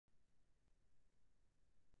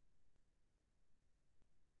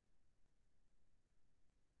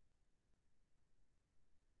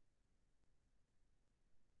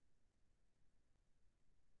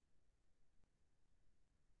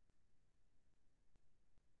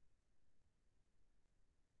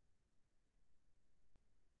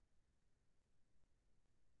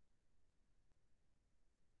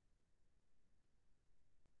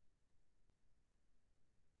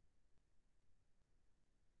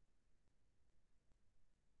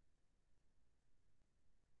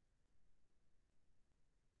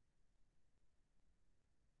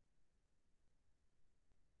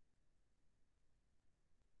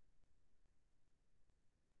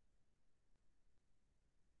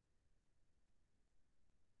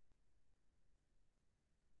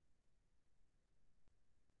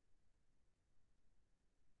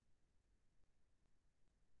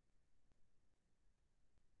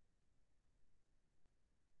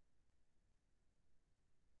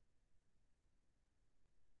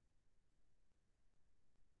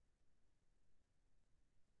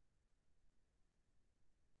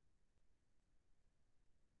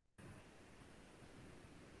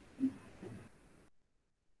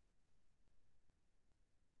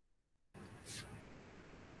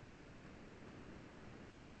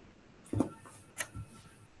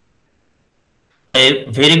A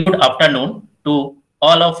very good afternoon to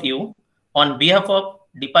all of you. On behalf of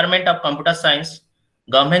Department of Computer Science,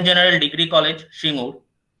 Government General Degree College, Singur,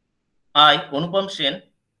 I, Anupam Sen,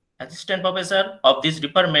 Assistant Professor of this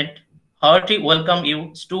department, heartily welcome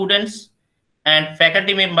you, students and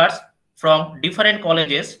faculty members from different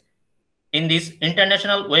colleges in this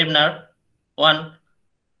international webinar on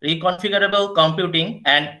Reconfigurable Computing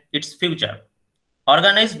and its Future,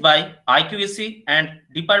 organized by IQAC and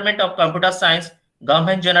Department of Computer Science,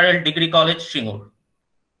 Government General Degree College, Singur.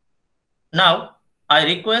 Now, I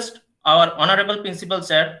request our Honorable Principal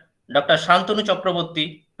Sir, Dr. Shantanu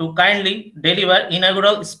Chakraborty, to kindly deliver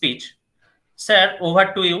inaugural speech. Sir,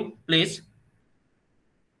 over to you, please.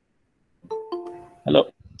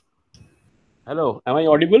 Hello. Hello, am I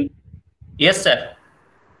audible? Yes, sir.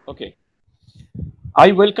 Okay.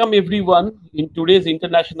 I welcome everyone in today's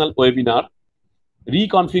international webinar,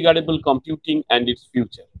 Reconfigurable Computing and its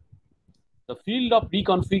Future. The field of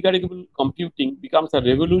reconfigurable computing becomes a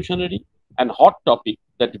revolutionary and hot topic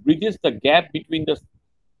that bridges the gap between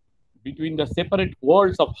the separate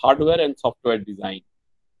worlds of hardware and software design.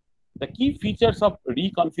 The key features of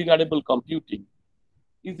reconfigurable computing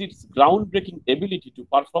is its groundbreaking ability to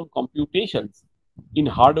perform computations in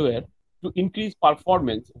hardware to increase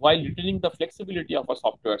performance while retaining the flexibility of a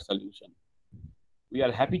software solution. We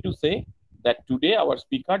are happy to say that today our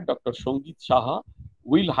speaker, Dr. Sangeet Saha,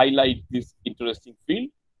 will highlight this interesting field.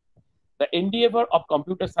 The endeavor of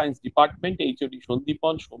Computer Science Department, HOD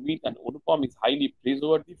Sandeepan, Shomit and Anupam is highly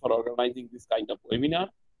praiseworthy for organizing this kind of webinar.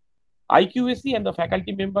 IQAC and the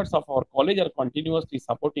faculty members of our college are continuously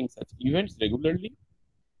supporting such events regularly.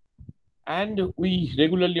 And we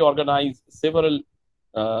regularly organize several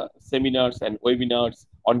seminars and webinars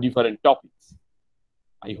on different topics.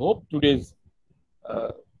 I hope today's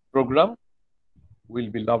program will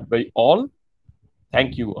be loved by all.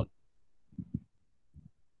 Thank you all.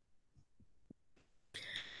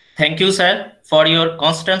 Thank you, sir, for your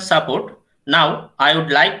constant support. Now, I would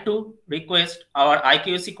like to request our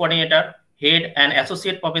IQAC coordinator, head and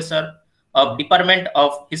associate professor of Department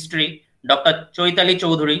of History, Dr. Choitali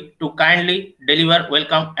Choudhury, to kindly deliver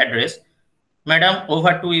welcome address. Madam,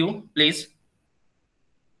 over to you, please.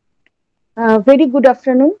 Very good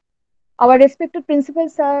afternoon. Our respected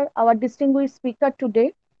principals are our distinguished speaker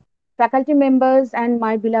today, faculty members and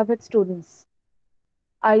my beloved students.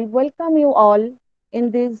 I welcome you all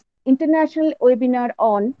in this international webinar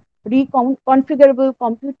on reconfigurable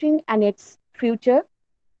computing and its future,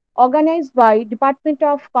 organized by Department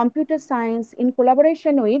of Computer Science in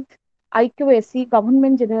collaboration with IQAC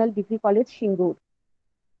Government General Degree College, Singur.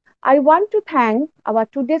 I want to thank our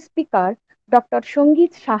today's speaker, Dr.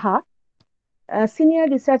 Sangeet Saha, Senior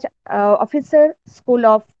Research Officer, School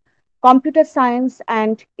of Computer Science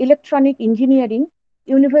and Electronic Engineering,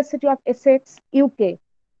 University of Essex, UK.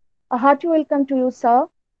 A hearty welcome to you, sir.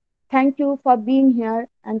 Thank you for being here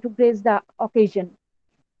and to grace the occasion.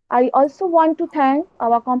 I also want to thank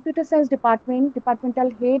our Computer Science Department, departmental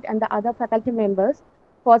head and the other faculty members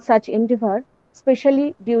for such endeavor,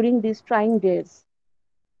 especially during these trying days.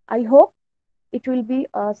 I hope it will be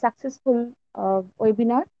a successful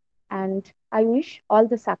webinar and I wish all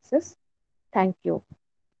the success. Thank you.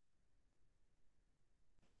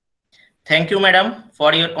 Thank you, madam,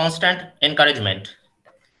 for your constant encouragement.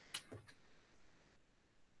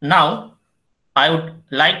 Now, I would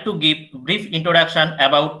like to give a brief introduction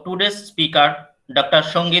about today's speaker, Dr.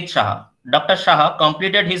 Sangeet Saha. Dr. Saha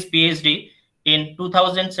completed his PhD in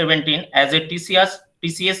 2017 as a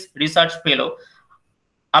TCS Research Fellow.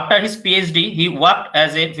 After his PhD, he worked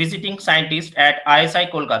as a visiting scientist at ISI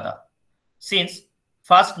Kolkata since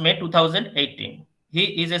 1st May 2018. He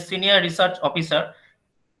is a senior research officer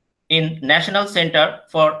in National Center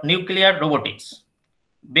for Nuclear Robotics,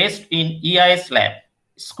 based in EIS Lab,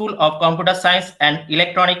 School of Computer Science and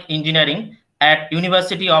Electronic Engineering at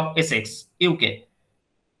University of Essex, UK.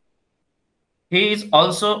 He is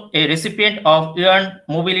also a recipient of Earned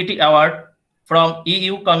Mobility Award from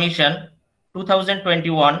EU Commission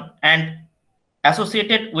 2021 and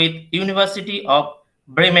associated with University of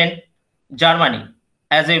Bremen, Germany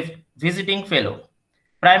as a visiting fellow.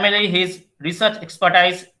 Primarily, his research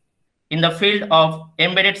expertise in the field of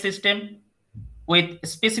embedded system with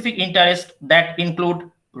specific interests that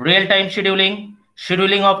include real-time scheduling,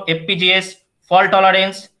 scheduling of FPGAs, fault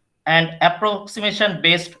tolerance, and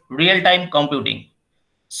approximation-based real-time computing.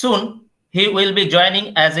 Soon, he will be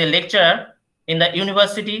joining as a lecturer in the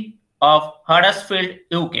University of Huddersfield,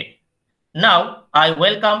 UK. Now, I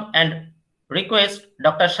welcome and request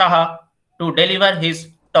Dr. Saha to deliver his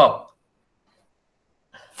talk.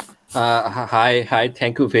 Hi.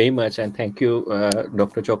 Thank you very much, and thank you,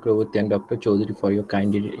 Dr. Chakravarti and Dr. Chaudhary, for your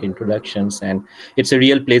kind introductions. And it's a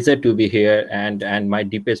real pleasure to be here. And my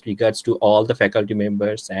deepest regards to all the faculty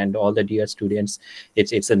members and all the dear students.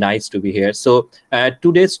 It's a nice to be here. So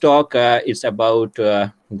today's talk is about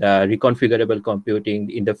the reconfigurable computing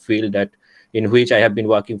in the field in which I have been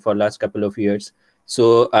working for last couple of years.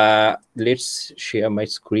 So let's share my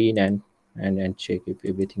screen and check if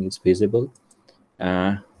everything is visible.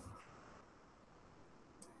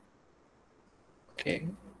 Okay.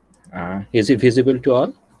 Is it visible to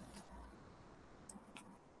all?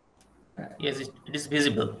 Yes, it is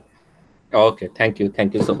visible. Okay, thank you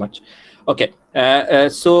so much. Okay,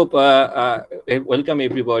 welcome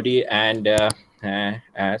everybody, and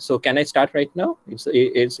so can I start right now?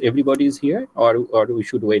 It's everybody is here, or we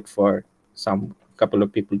should wait for some couple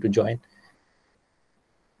of people to join?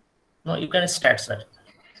 No, you can start, sir.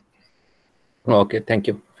 Okay, thank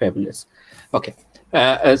you. Fabulous. Okay.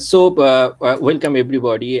 Welcome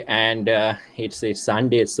everybody, and it's a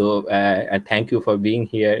Sunday, so thank you for being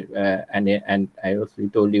here, and I also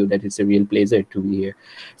told you that it's a real pleasure to be here.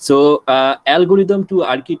 So algorithm to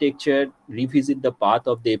architecture, revisit the path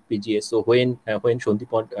of the FPGA. So when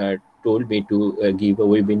Shantipon told me to give a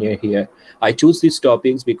webinar here, I choose these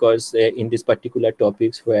topics because in these particular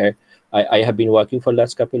topics where I have been working for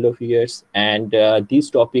last couple of years, and this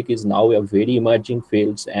topic is now a very emerging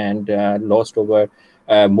fields and lost over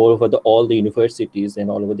moreover all the universities and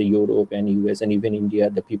all over the Europe and US and even India.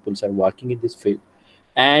 The peoples are working in this field,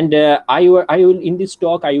 and I will in this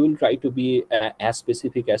talk I will try to be as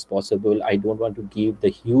specific as possible. I don't want to give the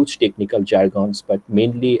huge technical jargons, but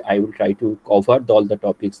mainly I will try to cover all the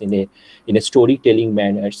topics in a storytelling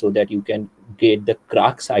manner so that you can get the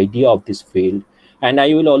crux idea of this field. And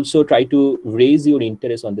I will also try to raise your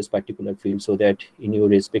interest on this particular field so that in your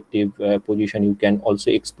respective position, you can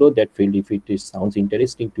also explore that field if it sounds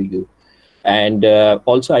interesting to you. And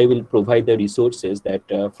also, I will provide the resources that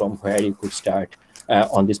from where you could start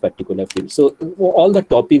on this particular field. So all the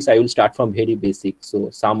topics, I will start from very basic.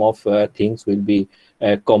 So some of things will be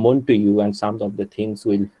common to you and some of the things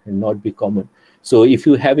will not be common. So if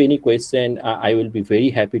you have any question, I will be very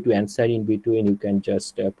happy to answer in between. You can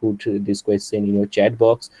just put this question in your chat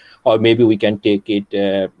box, or maybe we can take it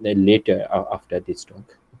later after this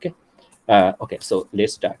talk. Okay. Okay. So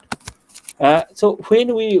let's start. So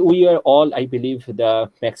when we are all, I believe the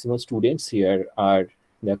maximum students here are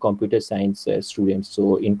the computer science students.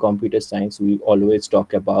 So in computer science, we always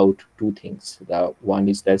talk about two things. The one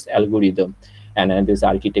is this algorithm, and this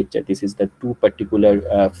architecture. This is the two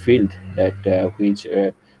particular field that which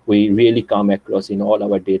we really come across in all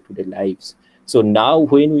our day-to-day lives. So now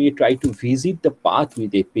when we try to visit the path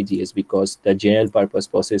with FPGAs, because the general purpose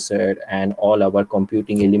processor and all our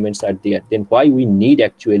computing elements are there, then why we need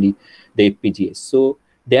actually the FPGAs? So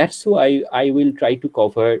that's why I will try to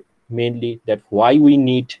cover mainly that why we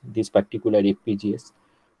need this particular FPGAs,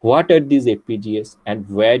 what are these FPGAs, and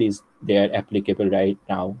where is they are applicable right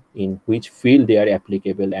now, in which field they are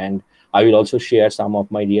applicable. And I will also share some of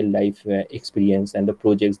my real life experience and the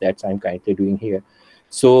projects that I'm currently doing here.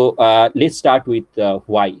 So let's start with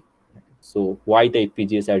why. So why the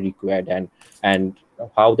FPGAs are required, and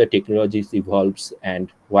how the technologies evolves, and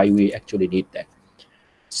why we actually need that.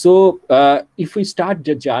 So if we start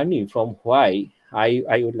the journey from why,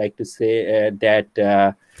 I would like to say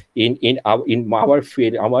that in our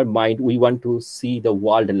field, our mind, we want to see the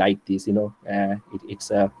world like this. You know,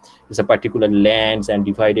 it's a particular lands and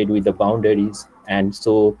divided with the boundaries, and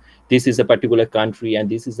so this is a particular country, and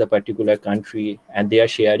this is a particular country, and they are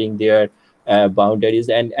sharing their boundaries,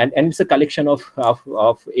 and it's a collection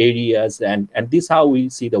of areas, and this how we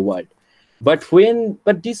see the world. But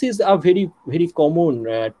this is a very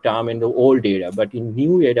common term in the old era, but in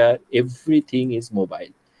new era everything is mobile.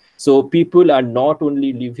 So people are not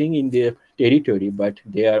only living in their territory, but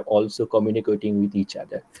they are also communicating with each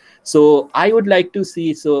other. So I would like to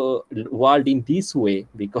see world in this way,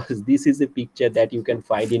 because this is a picture that you can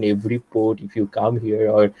find in every port. If you come here,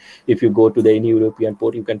 or if you go to the any European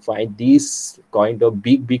port, you can find these kind of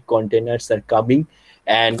big containers are coming,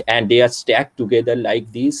 and they are stacked together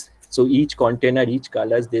like this. So each container, each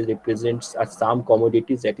colors, they represent some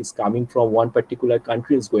commodities that is coming from one particular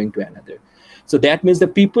country is going to another. So that means the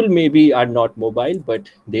people maybe are not mobile, but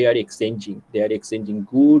they are exchanging. They are exchanging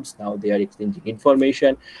goods. Now they are exchanging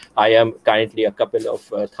information. I am currently a couple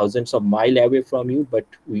of thousands of miles away from you, but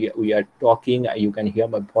we are talking. You can hear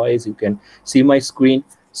my voice. You can see my screen.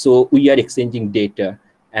 So we are exchanging data,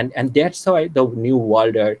 and that's how the new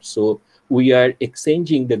world are. So we are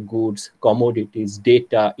exchanging the goods, commodities,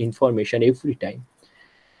 data, information every time.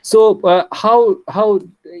 So how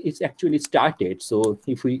it's actually started? So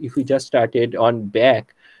if we just started on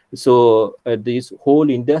back, so these whole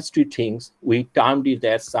industry things, we termed it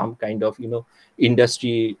as some kind of, you know,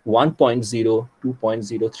 industry 1.0,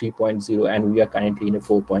 2.0, 3.0, and we are currently in a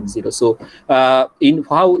 4.0. So in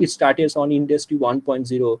how it started on industry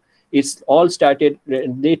 1.0, it's all started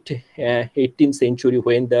late 18th century,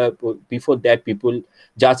 when before that people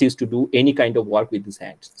just used to do any kind of work with his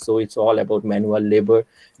hands. So it's all about manual labor.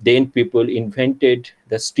 Then people invented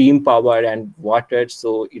the steam power and water.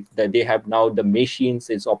 So they have now the machines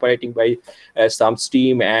is operating by some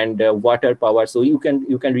steam and water power. So you can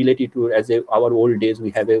relate it to as our old days.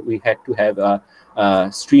 We had to have a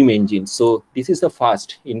steam engine. So this is the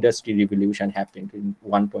first industry revolution happened in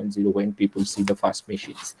 1.0, when people see the first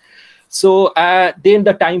machines. So then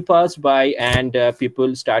the time passed by, and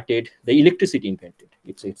people started the electricity invented.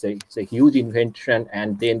 It's a huge invention,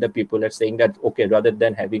 and then the people are saying that, okay, rather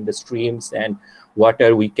than having the streams and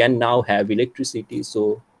water, we can now have electricity.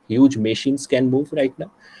 So huge machines can move right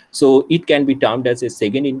now. So it can be termed as a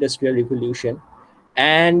second industrial revolution.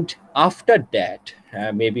 And after that,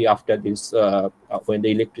 maybe after this, when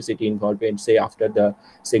the electricity involvement, say after the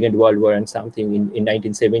Second World War and something in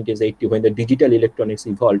 1970s, 80s, when the digital electronics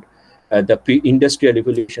evolved, the pre-industrial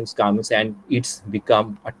revolutions comes, and it's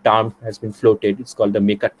become a term has been floated. It's called the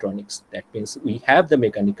mechatronics. That means we have the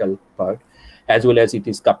mechanical part, as well as it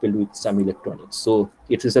is coupled with some electronics. So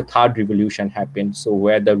it is a third revolution happened. So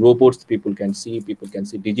where the robots people can see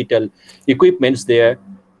digital equipments there.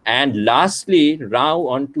 And lastly, now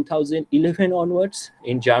on 2011 onwards,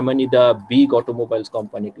 in Germany, the big automobiles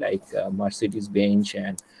company like Mercedes-Benz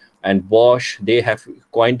and Bosch, they have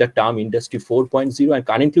coined the term Industry 4.0, and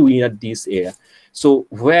currently we are at this era. So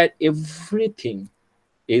where everything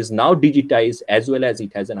is now digitized, as well as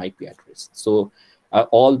it has an IP address. So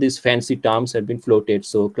all these fancy terms have been floated.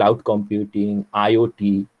 So cloud computing,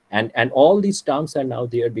 IoT, and all these terms are now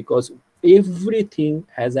there because everything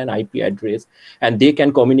has an IP address, and they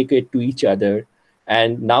can communicate to each other.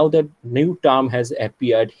 And now the new term has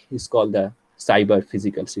appeared, is called the cyber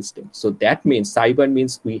physical system. So that means cyber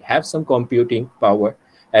means we have some computing power,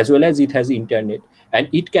 as well as it has internet, and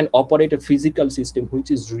it can operate a physical system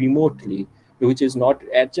which is remotely, which is not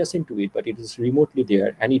adjacent to it, but it is remotely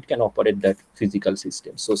there, and it can operate that physical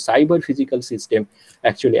system. So cyber physical system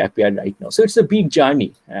actually appeared right now. So it's a big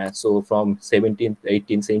journey. So from 17th,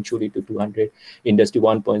 18th century to 200, industry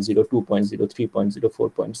 1.0, 2.0, 3.0,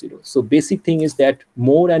 4.0. So basic thing is that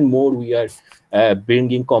more and more we are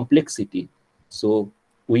bringing complexity. So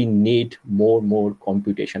we need more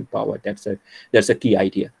computation power. That's a key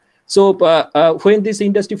idea. So when this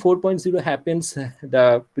industry 4.0 happens,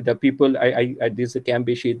 the people, this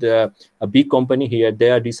Cambishi, a big company here,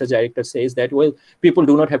 their research director says that, well, people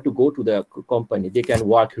do not have to go to the company; they can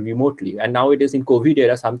work remotely. And nowadays in COVID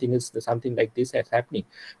era, something like this is happening.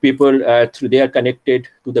 People they are connected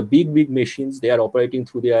to the big machines. They are operating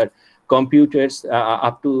through their computers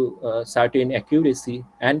up to certain accuracy,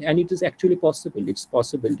 and it is actually possible. It's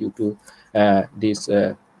possible due to this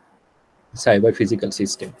cyber physical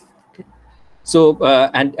system. Okay. So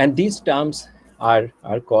and these terms are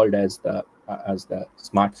called as the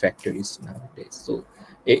smart factories nowadays. So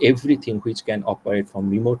everything which can operate from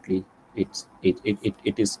remotely, it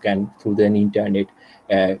is can through the internet.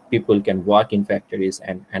 People can work in factories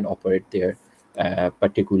and operate their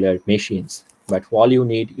particular machines. But all you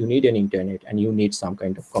need an internet, and you need some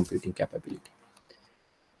kind of computing capability.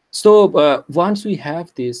 So once we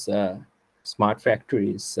have these smart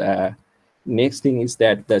factories, next thing is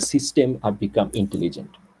that the system are become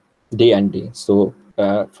intelligent day and day. So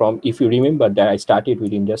if you remember that I started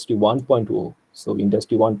with industry 1.0. So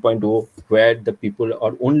industry 1.0, where the people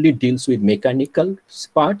are only deals with mechanical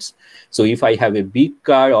parts. So if I have a big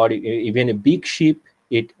car or even a big ship,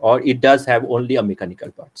 it does have only a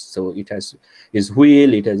mechanical parts. So it has its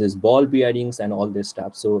wheel, it has its ball bearings and all this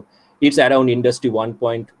stuff. So it's around industry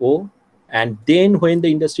 1.0. And then when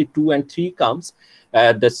the industry 2 and 3 comes,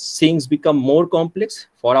 the things become more complex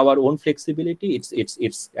for our own flexibility.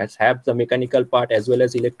 It's have the mechanical part as well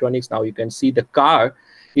as electronics. Now you can see the car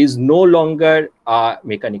is no longer a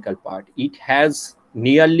mechanical part. It has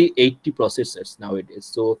nearly 80 processors nowadays.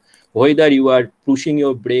 So whether you are pushing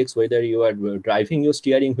your brakes, whether you are driving your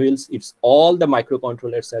steering wheels, it's all the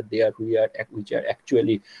microcontrollers are there which are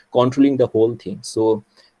actually controlling the whole thing. So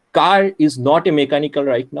car is not a mechanical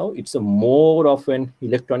right now. It's a more of an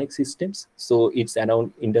electronic systems. So it's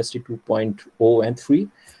around industry 2.0 and 3.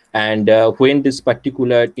 And when this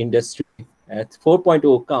particular industry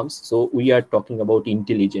 4.0 comes, so we are talking about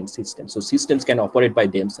intelligent systems. So systems can operate by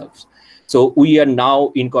themselves. So we are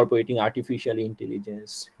now incorporating artificial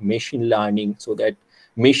intelligence, machine learning, so that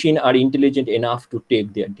machines are intelligent enough to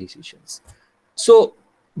take their decisions. So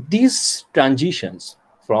these transitions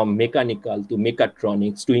from mechanical to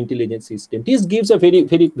mechatronics to intelligent system, this gives a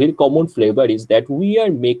very common flavor, is that we are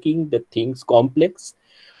making the things complex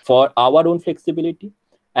for our own flexibility.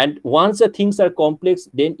 And once the things are complex,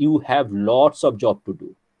 then you have lots of job to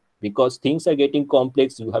do, because things are getting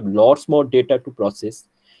complex. You have lots more data to process.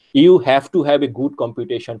 You have to have a good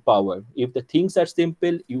computation power. If the things are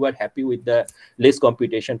simple, you are happy with the less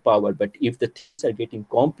computation power. But if the things are getting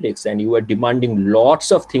complex and you are demanding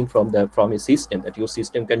lots of things from a system that your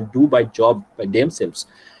system can do by themselves,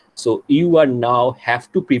 so you are now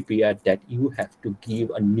have to prepare that you have to give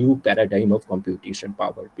a new paradigm of computation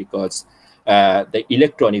power, because the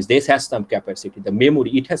electronics, this has some capacity, the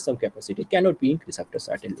memory, it has some capacity, it cannot be increased after a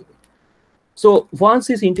certain level. So once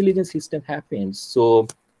this intelligent system happens, so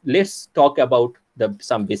let's talk about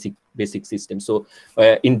some basic systems. So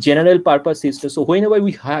in general purpose system, so whenever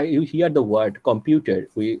you hear the word computer,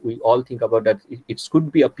 we all think about that it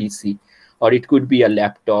could be a PC, or it could be a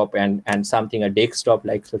laptop and something, a desktop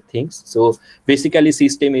like things. So basically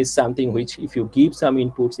system is something which, if you give some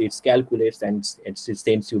inputs, it calculates and it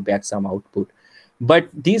sends you back some output. But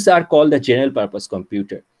these are called the general purpose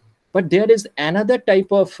computer. But there is another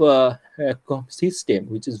type of system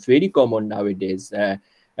which is very common nowadays,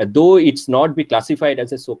 though it's not be classified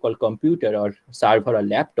as a so-called computer or server or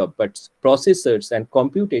laptop, but processors and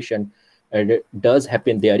computation does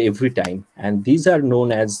happen there every time. And these are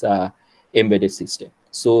known as embedded system.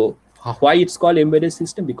 So why it's called embedded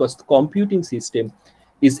system? Because the computing system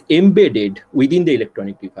is embedded within the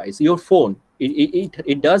electronic device. Your phone,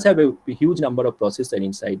 it does have a huge number of processors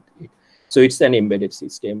inside it. So it's an embedded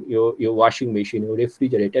system. Your washing machine, your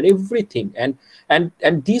refrigerator, everything. And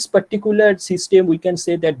this particular system, we can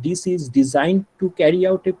say that this is designed to carry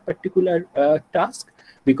out a particular task.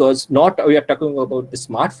 Because not we are talking about the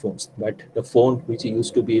smartphones, but the phone which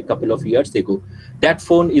used to be a couple of years ago, that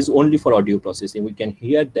phone is only for audio processing. We can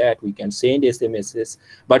hear that, we can send SMSs,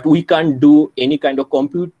 but we can't do any kind of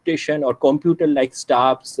computation or computer-like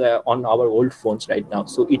stuffs on our old phones right now.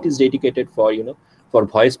 So it is dedicated for, for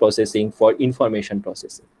voice processing, for information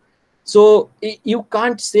processing. So you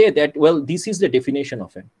can't say that, well, this is the definition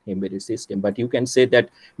of an embedded system, but you can say that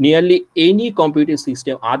nearly any computing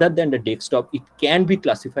system other than the desktop, it can be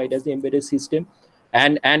classified as the embedded system.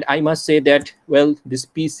 And I must say that, well, this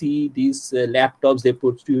PC, these laptops, they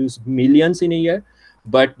produce millions in a year,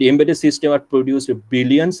 but the embedded system are produced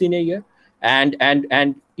billions in a year. And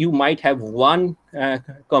you might have one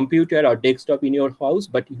computer or desktop in your house,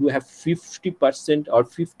 but you have 50% or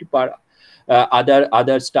 50%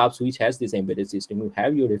 other stuffs which has this embedded system. You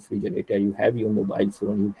have your refrigerator, you have your mobile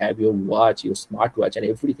phone, you have your watch, your smartwatch, and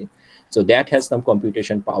everything. So that has some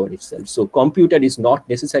computation power itself. So computer is not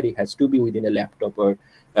necessarily has to be within a laptop or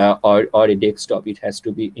a desktop. It has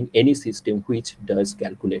to be in any system which does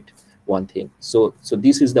calculate one thing. So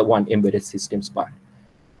this is the one embedded systems part.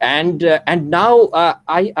 And now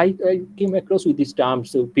I came across with this term.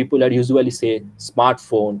 So people are usually say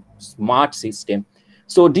smartphone, smart system.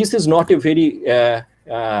 So this is not a very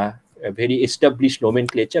established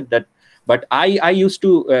nomenclature, but I used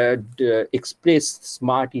to express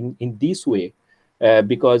smart in this way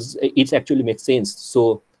because it actually makes sense.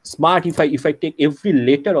 So smart, if I take every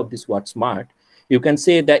letter of this word smart, you can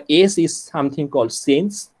say that S is something called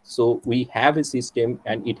sense. So we have a system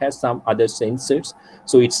and it has some other sensors.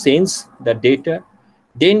 So it sends the data.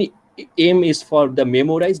 Then M is for the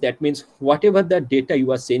memorize. That means whatever the data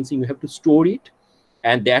you are sensing, you have to store it.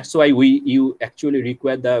 And that's why you actually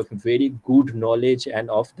require the very good knowledge and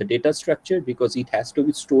of the data structure, because it has to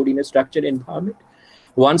be stored in a structured environment.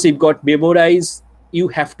 Once it got memorized, you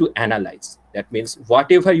have to analyze. That means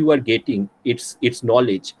whatever you are getting, it's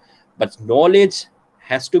knowledge, but knowledge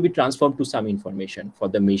has to be transformed to some information for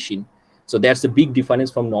the machine. So that's a big difference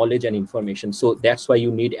from knowledge and information. So that's why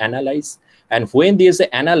you need analyze. And when there's an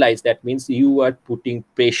analyze, that means you are putting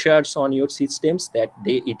pressures on your systems that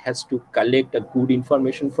it has to collect a good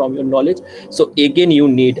information from your knowledge. So again, you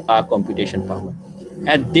need a computation power.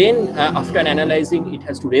 And then after analyzing, it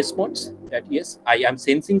has to respond that, yes, I am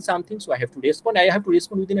sensing something, so I have to respond. I have to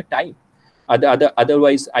respond within a time.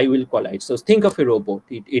 Otherwise, I will collide. So think of a robot.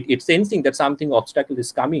 It's sensing that something obstacle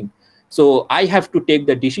is coming. So I have to take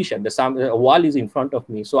the decision. The wall is in front of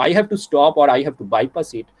me. So I have to stop or I have to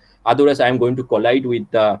bypass it. Otherwise, I am going to collide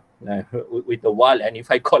with the wall. And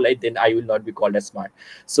if I collide, then I will not be called as smart.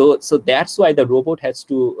 So that's why the robot has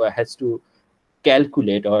to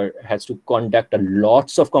calculate or has to conduct a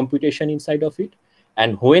lots of computation inside of it.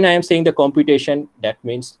 And when I am saying the computation, that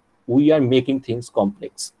means we are making things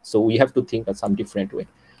complex. So we have to think of some different way.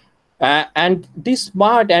 And this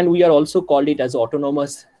smart, and we are also called it as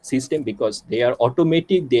autonomous system because they are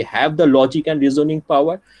automatic. They have the logic and reasoning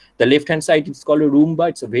power. The left-hand side, it's called a Roomba.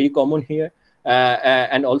 It's a very common here.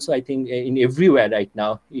 And also, I think in everywhere right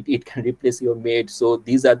now, it can replace your maid. So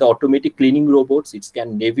these are the automatic cleaning robots. It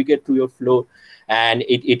can navigate through your floor, and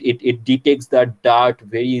it detects the dirt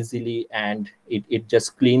very easily, and it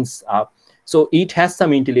just cleans up. So it has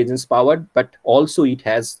some intelligence power, but also it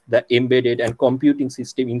has the embedded and computing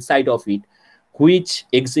system inside of it, which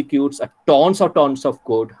executes tons of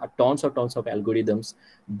code, tons of algorithms.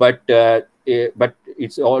 But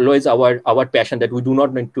it's always our passion that we do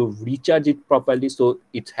not need to recharge it properly. So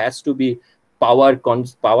it has to be power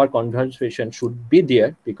conservation should be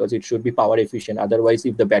there because it should be power efficient. Otherwise,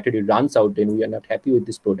 if the battery runs out, then we are not happy with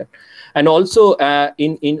this product. And also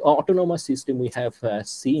in autonomous system, we have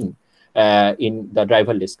seen in the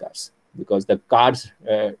driverless cars, because the cars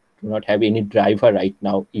do not have any driver right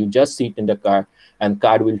now. You just sit in the car and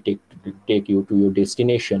car will take you to your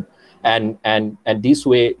destination. And this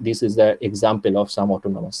way, this is the example of some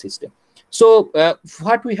autonomous system. So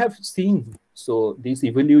what we have seen, so this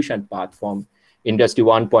evolution path from Industry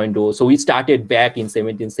 1.0. So we started back in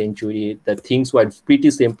 17th century. The things were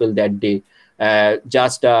pretty simple that day.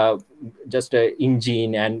 Just a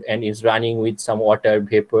engine and is running with some water,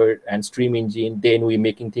 vapor, and steam engine. Then we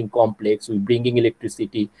making things complex. We bringing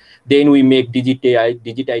electricity. Then we make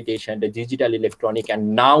digitization, the digital electronic,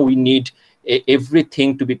 and now we need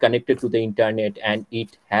everything to be connected to the internet, and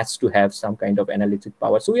it has to have some kind of analytic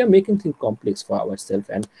power. So we are making things complex for ourselves,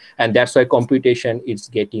 and that's why computation is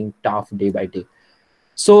getting tough day by day.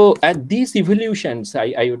 So at these evolutions,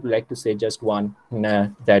 I would like to say just one,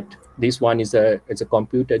 that this one is a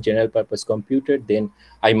computer, general purpose computer. Then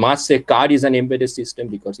I must say car is an embedded system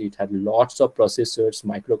because it has lots of processors,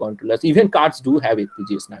 microcontrollers. Even cars do have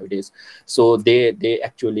FPGAs nowadays. So they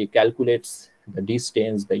actually calculates the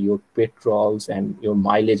distance, your petrols and your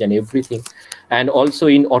mileage and everything. And also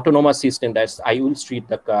in autonomous system, that's I will sit in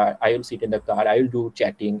the car, I will do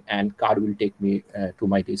chatting, and car will take me to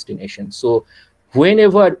my destination. So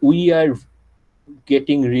whenever we are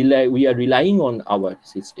relying on our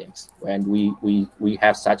systems, and we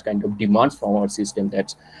have such kind of demands from our system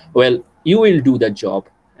that, well, you will do the job,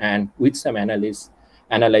 and with some analysis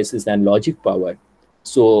and logic power.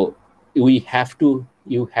 So you have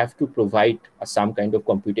to provide some kind of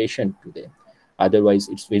computation to them. Otherwise,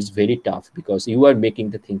 it's very tough because you are making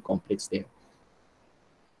the thing complex there.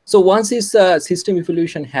 So once this system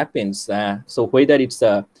evolution happens, so whether it's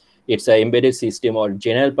an embedded system or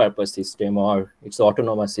general purpose system or it's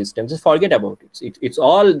autonomous system, just forget about it. It's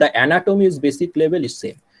all, the anatomy is basic level is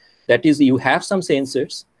same. That is, you have some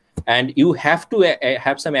sensors and you have to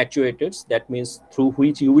have some actuators. That means through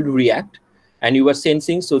which you will react, and you are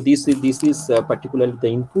sensing. So this is particularly the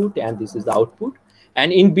input, and this is the output.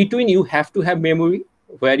 And in between, you have to have memory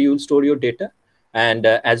where you will store your data, and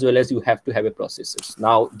as well as you have to have a processors.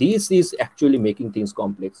 Now, this is actually making things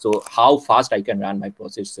complex. So how fast I can run my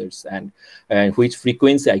processors, and which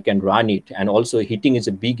frequency I can run it. And also heating is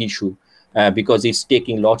a big issue because it's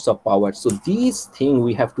taking lots of power. So these things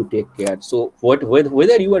we have to take care. So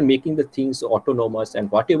whether you are making the things autonomous and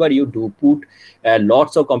whatever you do, put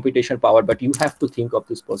lots of computation power, but you have to think of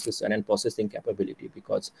this processor and processing capability,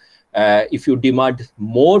 because if you demand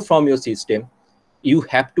more from your system, you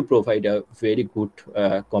have to provide a very good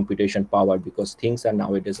computation power, because things are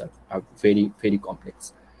nowadays are very, very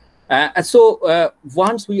complex. So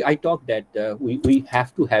once I talked that we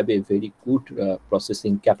have to have a very good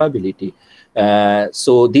processing capability.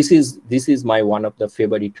 So this is my one of the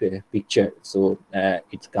favorite picture. So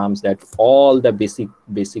it comes that all the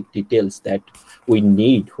basic details that we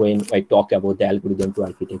need when I talk about the algorithm to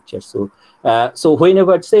architecture. So so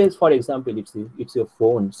whenever it says, for example, it's your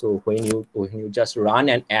phone. So when you just run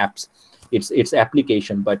an apps, it's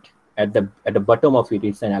application, but at the bottom of it,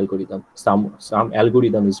 it's an algorithm. Some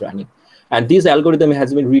algorithm is running, and this algorithm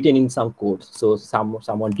has been written in some code. So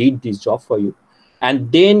someone did this job for you,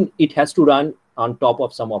 and then it has to run on top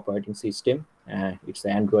of some operating system. It's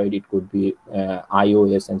Android, it could be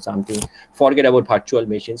iOS and something. Forget about virtual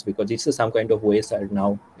machines, because it's some kind of ways are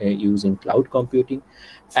now using cloud computing.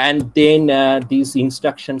 And then this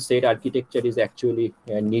instruction set architecture is actually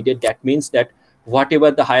needed. That means that whatever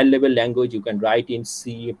the higher level language you can write in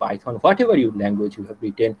C, Python, whatever language you have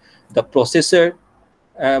written, the processor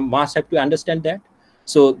must have to understand that.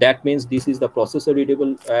 So that means this is the processor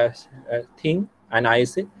readable thing, an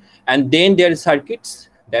ISA. And then there are circuits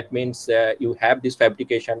That means you have this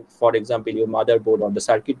fabrication, for example, your motherboard or the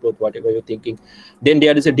circuit board, whatever you're thinking. Then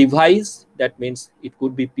there is a device. That means it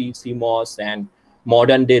could be CMOS, and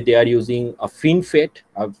modern day they are using a FinFET,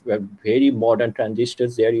 a very modern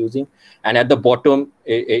transistors they are using. And at the bottom,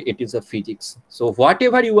 it is a physics. So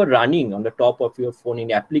whatever you are running on the top of your phone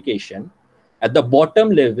in application, at the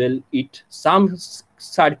bottom level, some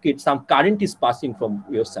circuit, some current is passing from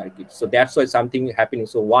your circuit. So that's why something happening.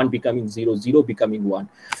 So 1 becoming 0, 0 becoming 1.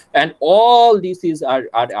 And all this is our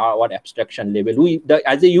abstraction level.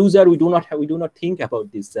 As a user, we do not think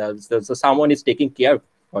about this. So someone is taking care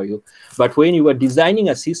for you. But when you are designing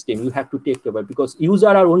a system, you have to take care, because user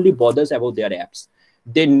are only bothers about their apps.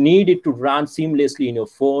 They need it to run seamlessly in your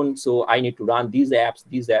phone. So I need to run these apps,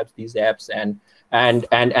 and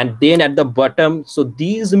then at the bottom, so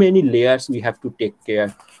these many layers we have to take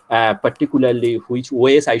care, particularly which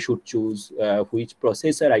ways I should choose, which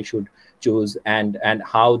processor I should choose, and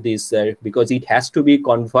how this, because it has to be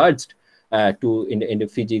converged to in the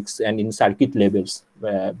physics and in circuit levels.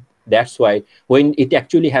 That's why when it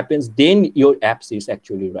actually happens, then your apps is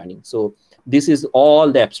actually running. So this is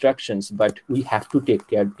all the abstractions, but we have to take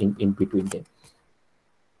care in between them.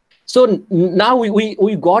 So now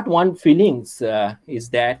we got one feelings is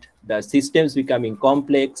that the systems becoming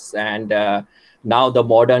complex, and now the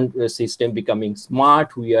modern system becoming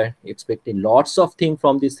smart. We are expecting lots of things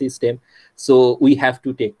from this system. So we have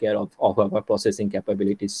to take care of our processing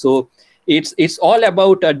capabilities. So it's all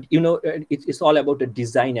about it's all about a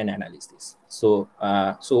design and analysis. So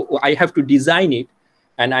so I have to design it,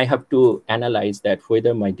 and I have to analyze that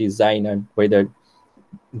whether my design and whether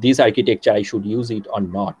this architecture I should use it or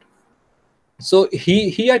not. So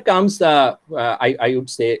here comes I would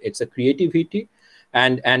say it's a creativity,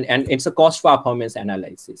 and it's a cost performance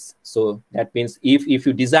analysis. So that means if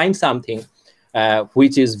you design something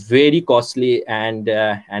which is very costly and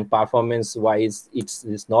performance wise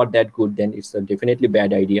it's not that good, then it's a definitely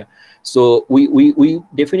bad idea. So we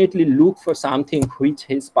definitely look for something which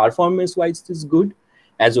is performance wise is good,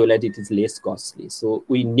 as well as it is less costly. So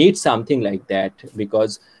we need something like that,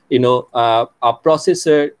 because a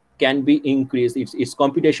processor can be increased, its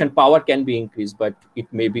computation power can be increased, but it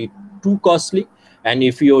may be too costly. And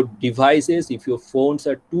if your devices, if your phones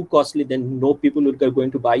are too costly, then no people are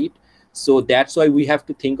going to buy it. So that's why we have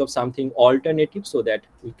to think of something alternative, so that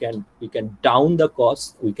we can down the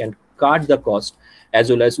cost, we can cut the cost,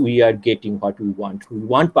 as well as we are getting what we want. We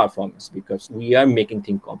want performance because we are making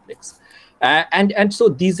things complex. And so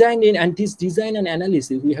design and this design and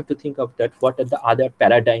analysis, we have to think of that what are the other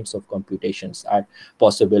paradigms of computations are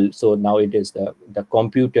possible. So now it is the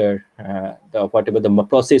computer, whatever the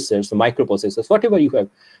processors, the microprocessors, whatever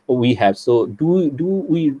we have. So do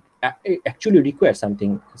we actually require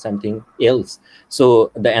something else?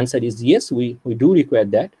 So the answer is yes, we do require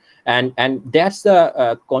that, and that's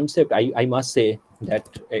the concept. I must say that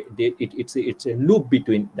it's a loop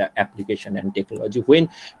between the application and technology. When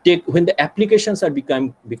the applications are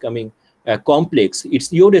becoming complex,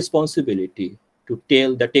 it's your responsibility to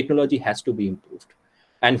tell the technology has to be improved.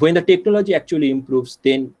 And when the technology actually improves,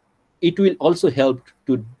 then it will also help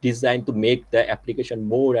to design, to make the application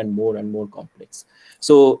more and more and more complex.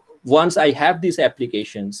 So once I have these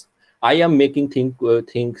applications, I am making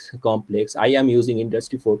things complex. I am using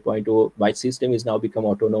Industry 4.0. My system is now become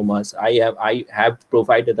autonomous. I have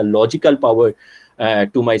provided the logical power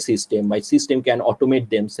to my system. My system can automate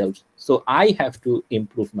themselves. So I have to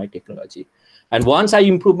improve my technology. And once I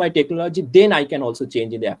improve my technology, then I can also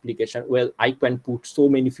change in the application. Well, I can put so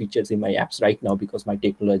many features in my apps right now because my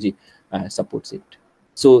technology supports it.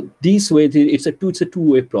 So this way, it's a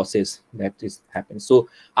two-way process that is happens. So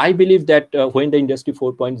I believe that when the Industry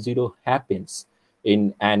 4.0 happens,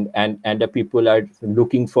 and the people are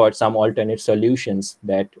looking for some alternate solutions,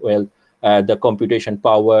 that the computation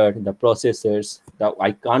power, the processors,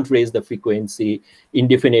 I can't raise the frequency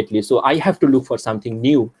indefinitely, so I have to look for something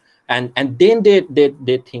new. And then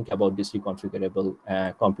they think about this reconfigurable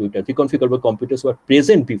computer. Reconfigurable computers were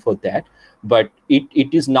present before that, but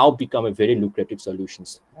it is now become a very lucrative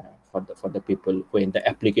solutions for the people when the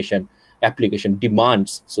application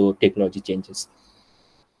demands, so technology changes.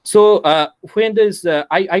 So when there's,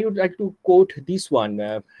 I would like to quote this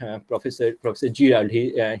one, Professor Gerald.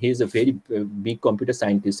 He is a very big computer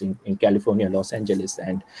scientist in California, Los Angeles,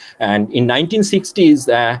 and in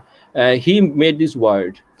 1960s he made this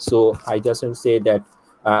word. So I just want to say that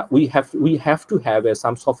we have to have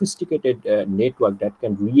some sophisticated network that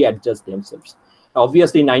can readjust themselves.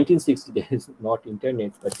 Obviously, in 1960 there is not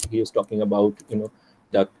internet, but he is talking about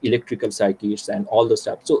the electrical circuits and all the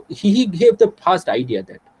stuff. So he gave the first idea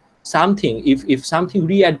that something, if something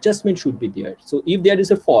readjustment should be there. So if there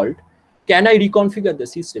is a fault, can I reconfigure the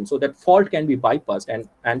system so that fault can be bypassed?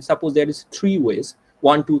 And suppose there is 3 ways,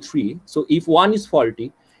 1, 2, 3. So if one is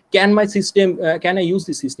faulty, can my system, can I use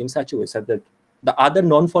the system such a way so that the other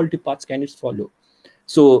non-faulty paths can it follow?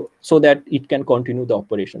 So that it can continue the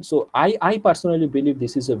operation. So I personally believe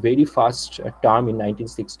this is a very fast term in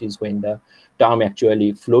 1960s when the term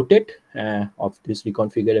actually floated of this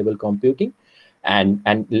reconfigurable computing. And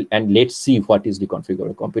let's see what is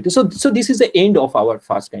reconfigurable computing. So this is the end of our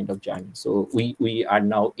first kind of journey. So we are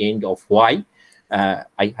now end of why.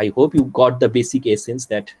 I hope you got the basic essence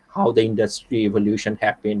that how the industry evolution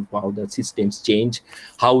happened, how the systems change,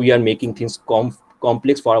 how we are making things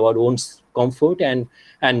complex for our own comfort, and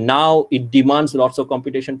now it demands lots of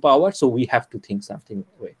computation power. So we have to think something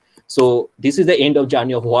way. So this is the end of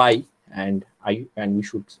journey of why, and we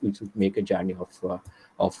should make a journey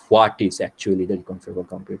of what is actually the reconfigurable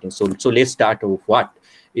computing. So let's start with what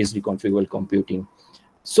is reconfigurable computing.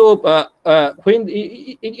 So when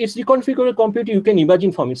it's reconfigurable computing, you can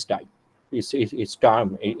imagine from its type, its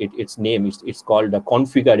term, its name, it's called a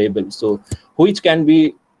configurable. So which can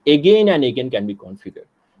be again and again can be configured.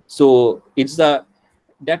 So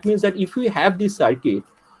that means that if we have this circuit,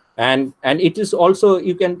 and it is also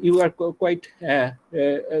you are quite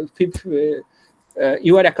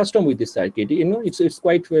you are accustomed with this circuit. It's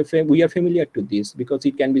quite we are familiar to this because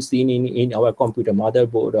it can be seen in our computer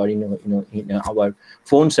motherboard or in our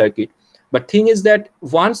phone circuit. But thing is that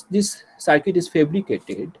once this circuit is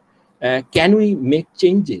fabricated, can we make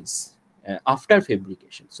changes after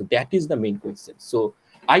fabrication? So that is the main question. So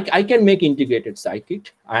I can make integrated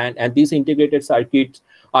circuit, and these integrated circuits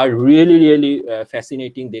are really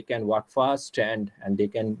fascinating. They can work fast and they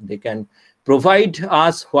can provide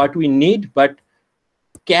us what we need, but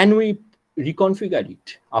can we reconfigure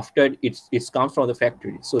it after it's comes from the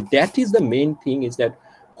factory? So that is the main thing, is that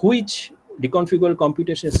which reconfigurable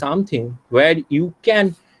computation is something where you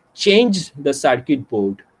can change the circuit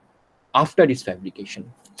board after its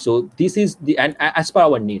fabrication. So this is and as per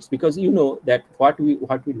our needs, because that what we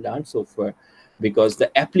learned so far, because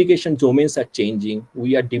the application domains are changing,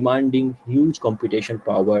 we are demanding huge computation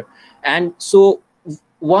power, and so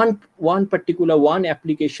one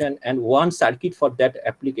application and one circuit for that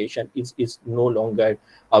application is no longer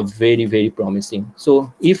a very promising.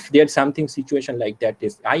 So if there's something situation like that,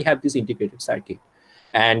 is I have this integrated circuit,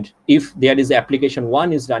 and if there is application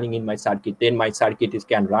 1 is running in my circuit, then my circuit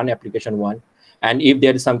can run application 1. And if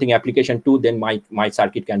there is something application 2, then my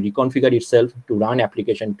circuit can reconfigure itself to run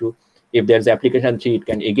application 2. If there's application 3, it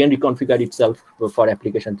can again reconfigure itself for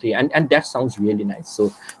application 3. And that sounds really nice.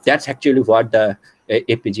 So that's actually what the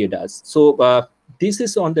FPGA does. So this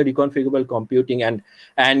is on the reconfigurable computing,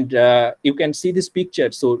 and you can see this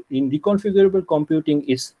picture. So in reconfigurable computing,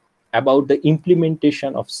 it's about the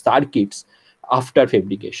implementation of circuits after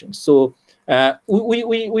fabrication. So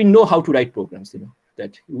we know how to write programs,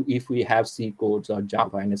 that if we have C codes or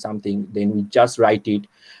Java and something, then we just write it.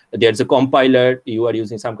 There's a compiler, you are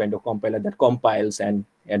using some kind of compiler that compiles and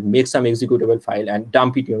makes some executable file and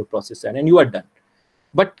dump it in your processor, and you are done.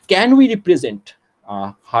 But can we represent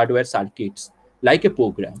hardware circuits like a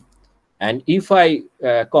program? And if I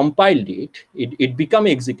compiled it become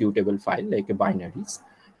executable file like a binaries,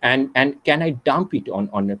 and can I dump it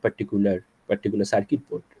on a particular circuit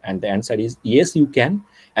board? And the answer is yes, you can.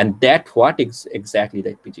 And that's what exactly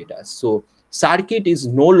the FPGA does. So circuit is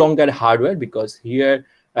no longer hardware, because here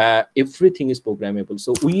everything is programmable.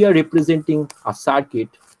 So we are representing a circuit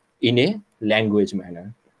in a language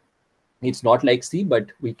manner. It's not like C, but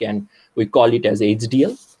we call it as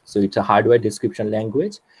HDL. So it's a hardware description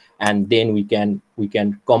language, and then we can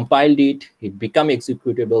compile it become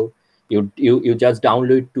executable. You just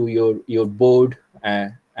download to your board,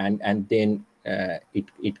 and then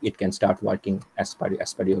it can start working as per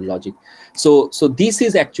your logic. So this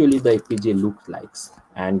is actually the FPGA looks like.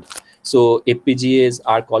 And so FPGAs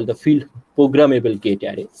are called the field programmable gate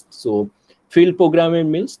arrays. So field programmable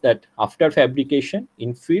means that after fabrication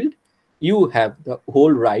in field, you have the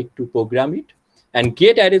whole right to program it. And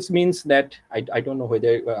gate arrays means that I don't know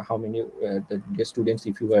whether how many the students,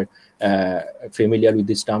 if you are familiar with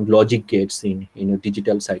this term, logic gates in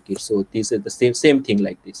digital circuits. So this is the same thing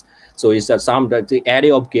like this. So it's the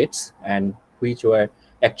array of gates, and which were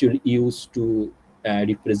actually used to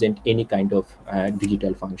represent any kind of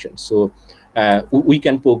digital function. So we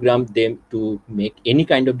can program them to make any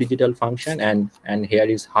kind of digital function, and here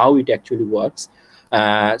is how it actually works.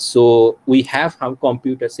 So we have some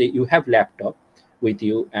computer, say you have laptop with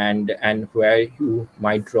you, and where you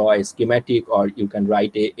might draw a schematic, or you can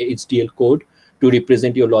write a HDL code to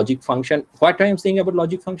represent your logic function. What I am saying about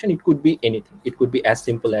logic function, it could be anything. It could be as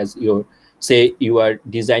simple as say you are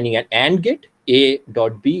designing an AND gate, A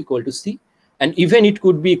dot B equal to C. And even it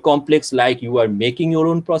could be complex, like you are making your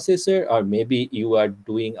own processor, or maybe you are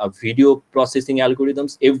doing a video processing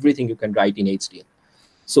algorithms. Everything you can write in HDL.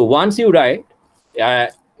 So once you write,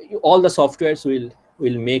 all the softwares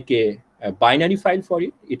will make a binary file for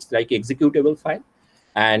it. It's like executable file.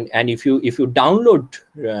 And if you download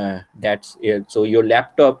that, so your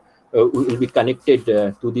laptop will be connected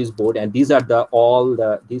to this board, and these are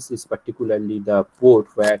this is particularly the port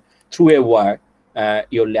where through a wire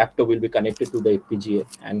your laptop will be connected to the FPGA,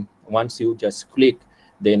 and once you just click,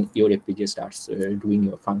 then your FPGA starts doing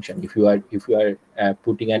your function. If you are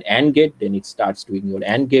putting an AND gate, then it starts doing your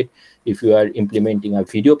AND gate. If you are implementing a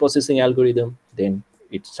video processing algorithm, then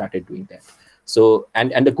it started doing that. So,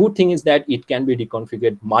 and the good thing is that it can be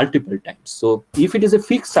reconfigured multiple times. So if it is a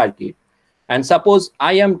fixed circuit, and suppose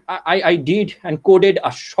I did and coded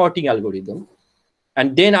a sorting algorithm,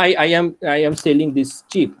 and then I am selling this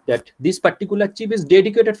chip, that this particular chip is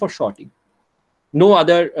dedicated for sorting. No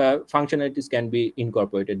other functionalities can be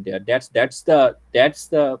incorporated there. That's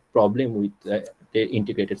the problem with the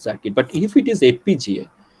integrated circuit. But if it is FPGA,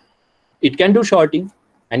 it can do sorting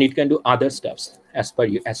and it can do other stuffs as per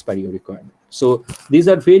your requirement. So these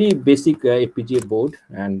are very basic FPGA board,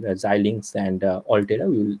 and Xilinx and Altera.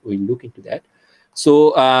 We'll look into that.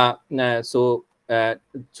 So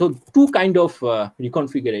so two kind of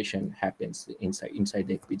reconfiguration happens inside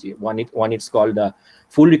the FPGA. One is called the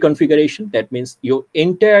full reconfiguration. That means your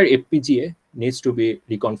entire FPGA needs to be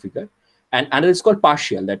reconfigured, and another is called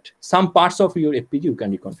partial, that some parts of your FPGA you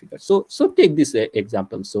can reconfigure. So take this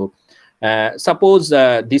example. So suppose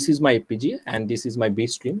this is my FPGA and this is my B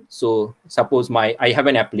stream. So suppose I have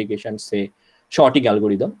an application, say sorting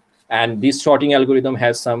algorithm, and this sorting algorithm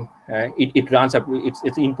has some, it runs up,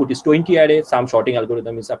 its input is 20 arrays, some sorting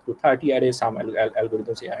algorithm is up to 30 arrays, some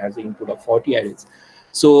algorithms has the input of 40 arrays.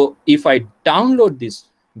 So if I download this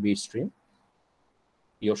B stream,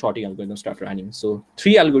 your sorting algorithm start running. So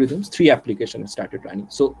 3 algorithms, 3 applications started running.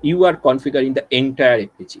 So you are configuring the entire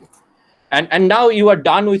FPGA. And now you are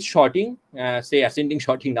done with sorting, say ascending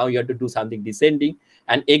sorting, now you have to do something descending.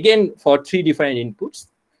 And again, for 3 different inputs,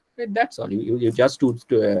 that's all. You just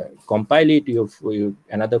to compile it, you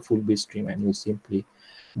another full bit stream, and you simply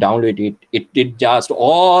download it. It just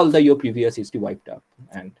all your previous history wiped up,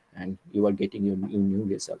 and you are getting your new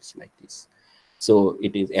results like this. So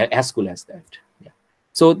it is as cool as that. Yeah.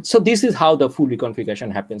 So this is how the full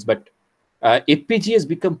reconfiguration happens. But FPGAs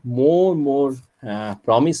become more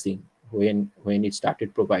promising when it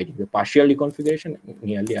started providing the partial reconfiguration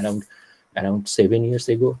nearly around 7 years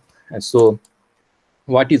ago. And so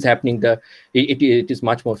what is happening, it is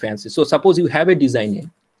much more fancy. So suppose you have a design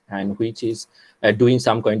A, and which is doing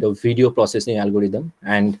some kind of video processing algorithm,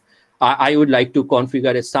 and I would like to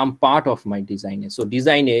configure some part of my design A. So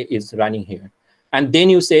design A is running here, and then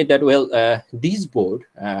you say that, well, this board,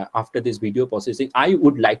 after this video processing, I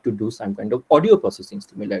would like to do some kind of audio processing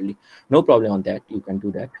similarly. No problem on that, you can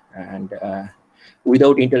do that. And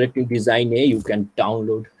without interacting design A, you can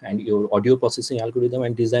download and your audio processing algorithm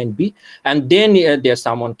and design B. And then there's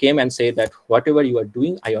someone came and say that whatever you are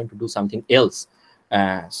doing, I want to do something else.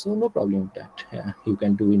 So no problem with that. You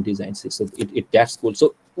can do in design C. So that's cool.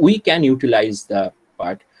 So we can utilize the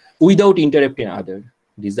part without interrupting other.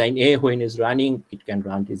 Design A, when is running, it can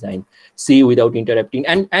run design C without interrupting.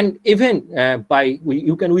 And even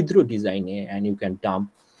you can withdraw design A and you can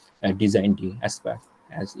dump design D as far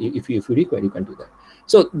as if you require, you can do that.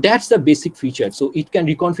 So that's the basic feature. So it can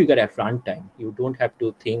reconfigure at runtime. You don't have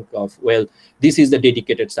to think of, well, this is the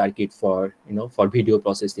dedicated circuit for for video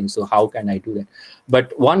processing. So how can I do that?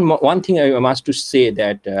 But one thing I must to say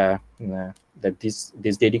that that this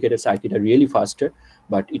dedicated circuit are really faster,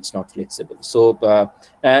 but it's not flexible. So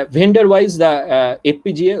vendor wise, the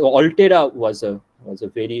FPGA Altera was a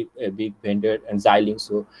very big vendor, and Xilinx.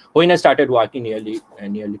 So when I started working nearly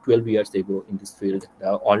 12 years ago in this field,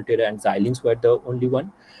 Altera and Xilinx were the only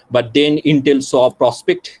one. But then Intel saw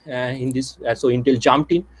prospect in this, so Intel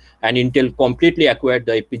jumped in, and Intel completely acquired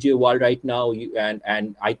the FPGA world right now.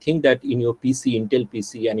 And I think that in your PC, Intel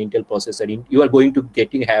PC and Intel processor, you are going to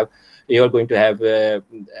have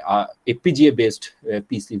FPGA based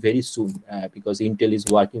PC very soon, because Intel is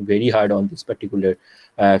working very hard on this particular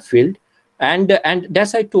field. And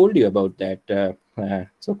that's I told you about that.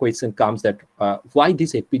 So question comes that why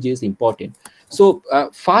this FPGA is important. So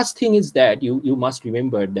first thing is that you must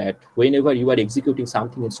remember that whenever you are executing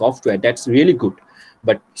something in software, that's really good.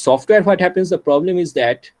 But software, what happens, the problem is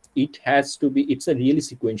that it has to be, it's a really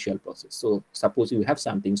sequential process. So suppose you have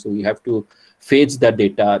something, so you have to fetch the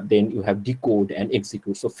data, then you have decode and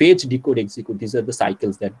execute. So fetch, decode, execute, these are the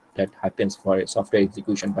cycles that happens for software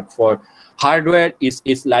execution. But for hardware,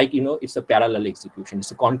 it's like, you know, it's a parallel execution,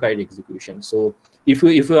 it's a concurrent execution. So if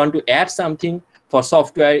you want to add something for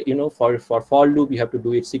software, you know, for loop, you have to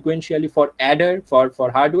do it sequentially. For adder, for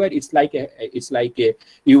hardware, it's like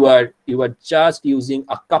you are just using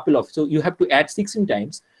a couple of, so you have to add 16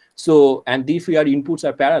 times. So, and if your inputs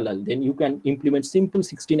are parallel, then you can implement simple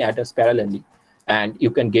 16 adders parallelly, and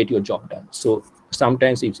you can get your job done. So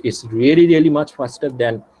sometimes it's really much faster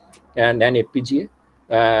than FPGA.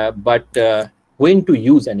 But when to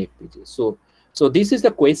use an FPGA? So this is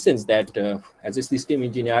the questions that as a system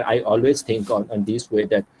engineer, I always think on this way,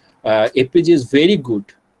 that FPGA is very good.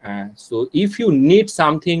 So if you need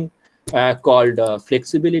something called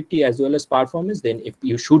flexibility as well as performance, then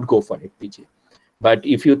you should go for FPGA. But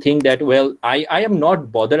if you think that, well, I am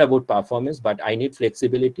not bothered about performance, but I need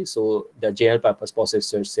flexibility, so the general purpose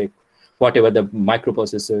processors, say whatever the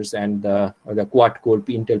microprocessors and the quad-core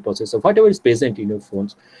Intel processor, whatever is present in your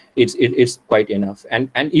phones, it's quite enough.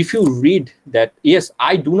 And if you read that, yes,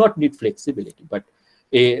 I do not need flexibility, but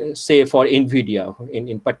say for NVIDIA,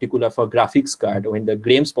 in particular for graphics card, when the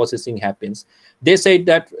grams processing happens, they say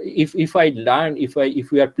that if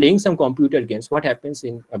we are playing some computer games, what happens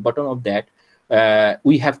in a bottom of that,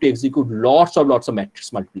 we have to execute lots of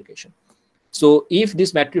matrix multiplication. So if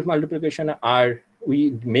this matrix multiplication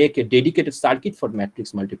we make a dedicated circuit for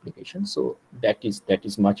matrix multiplication, so that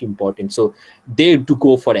is much important. So they do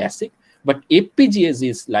go for ASIC. But FPGAs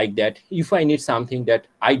is like that. If I need something that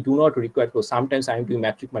I do not require, so sometimes I'm doing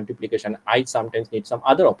matrix multiplication, I sometimes need some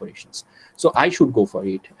other operations, so I should go for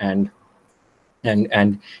it. And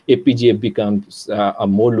FPGA becomes a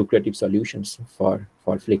more lucrative solutions for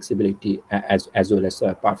flexibility as well as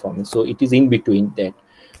performance. So it is in between that.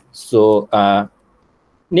 So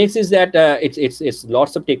next is that it's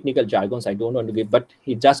lots of technical jargons I don't want to give, but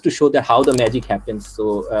just to show that how the magic happens.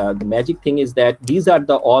 So the magic thing is that these are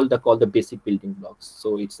called the basic building blocks.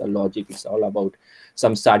 So it's a logic, it's all about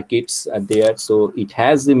some circuits there. So it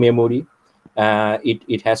has the memory,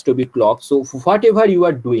 it has to be clocked. So whatever you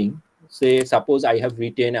are doing, say suppose I have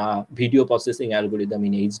written a video processing algorithm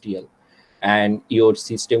in HDL, and your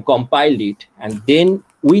system compiled it, and then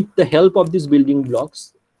with the help of these building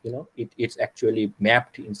blocks, you know, it's actually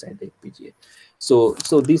mapped inside the FPGA. So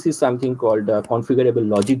this is something called configurable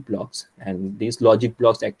logic blocks, and these logic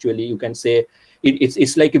blocks actually, you can say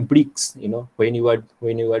it's like a bricks. You know, when you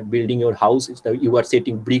are building your house, you are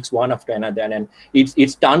setting bricks one after another, and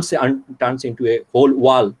it turns into a whole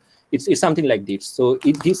wall. It's something like this. So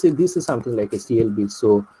this is something like a CLB.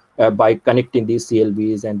 So by connecting these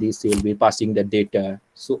CLBs and these CLB, passing the data,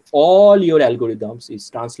 so all your algorithms is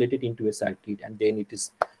translated into a circuit, and then it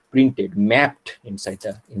is printed, mapped inside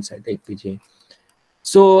the FPGA.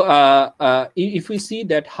 So if we see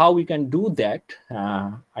that how we can do that,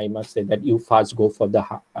 I must say that you first go for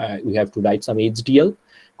we have to write some HDL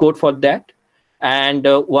code for that. And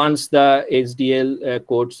once the HDL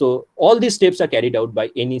code, so all these steps are carried out by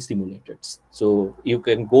any simulators. So you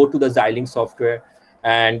can go to the Xilinx software,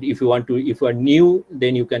 and if you are new,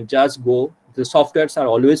 then you can just go. The softwares are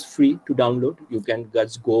always free to download. You can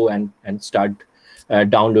just go and start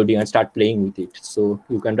downloading and start playing with it. So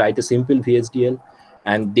you can write a simple VHDL,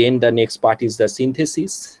 and then the next part is the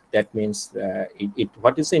synthesis. That means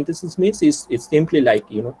what is synthesis means is it's simply like,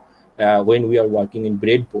 you know, when we are working in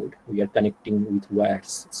breadboard, we are connecting with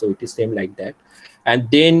wires. So it is same like that. And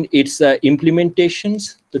then it's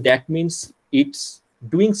implementations. So that means it's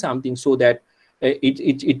doing something so that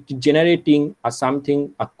it generating a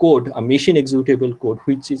code, a machine executable code,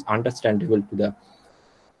 which is understandable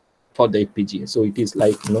for the FPGA. So it is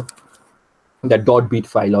like, you know, the .bit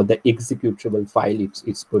file or the executable file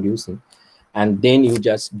it's producing, and then you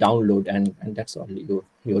just download, and that's all your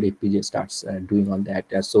FPGA starts doing on that.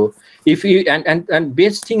 So if you and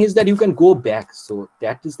best thing is that you can go back. So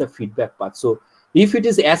that is the feedback part. So if it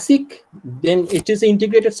is ASIC, then it is an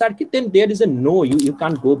integrated circuit, then there is you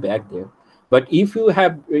can't go back there. But if you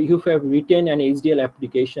have written an HDL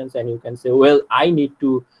applications, and you can say, well, I need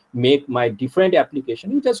to make my different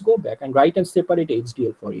application, you just go back and write and separate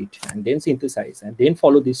HDL for it, and then synthesize, and then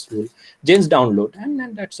follow this rule, just download,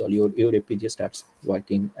 and that's all. Your FPGA starts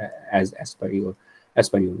working as per your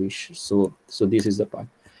wish. So this is the part.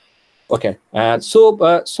 Okay.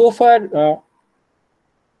 So far.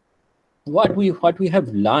 What we have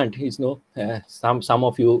learned is, some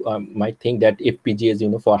of you might think that FPGA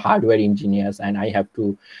is, for hardware engineers, and I have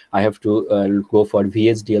to go for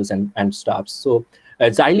VHDLs and stuff. So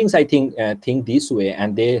Xilinx, I think this way,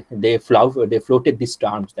 and they floated these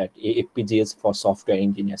terms that FPGAs for software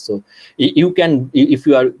engineers. So you can, if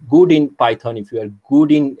you are good in Python, if you are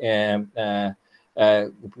good in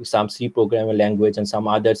some C programming language and some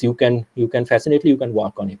others, you can fascinately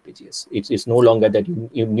work on FPGAs. It's no longer that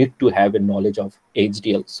you need to have a knowledge of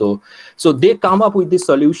HDL. So they come up with this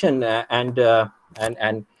solution, and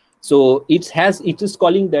so it is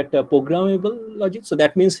calling that programmable logic. So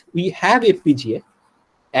that means we have FPGA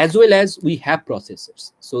as well as we have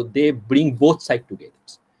processors. So they bring both sides together.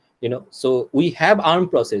 So we have ARM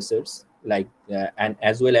processors, like and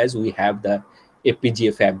as well as we have the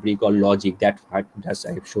FPGA fabric or logic that as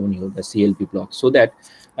I have shown you, the CLP block. So that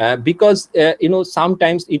because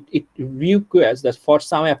sometimes it requires that for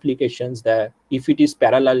some applications that if it is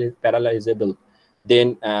parallelizable,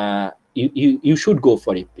 then you should go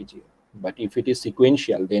for FPGA. But if it is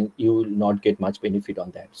sequential, then you will not get much benefit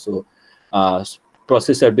on that. So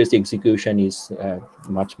processor-based execution is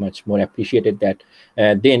much more appreciated that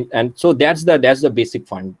and so that's the basic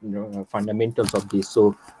fundamentals of this.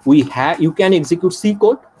 So you can execute C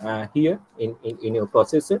code here in your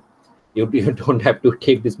processor. You don't have to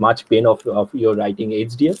take this much pain of your writing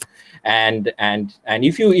HDL, and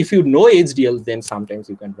if you know HDL, then sometimes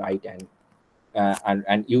you can write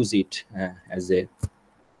and use it as a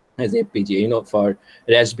FPGA. For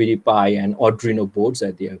Raspberry Pi and Arduino boards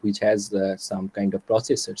are there, which has some kind of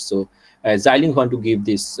processor. So Xilinx want to give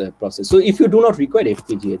this process. So if you do not require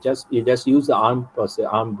FPGA, you just use the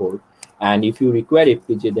ARM board. And if you require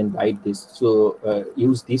FPGA, then write this. So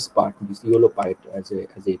use this part, this YOLO part as a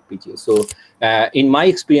FPGA. So in my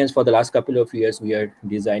experience for the last couple of years, we are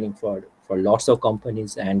designing for lots of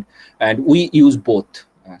companies, and we use both.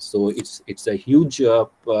 So it's a huge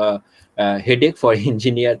headache for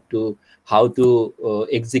engineer to how to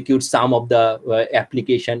execute some of the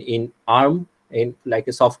application in ARM in like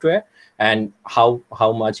a software, and how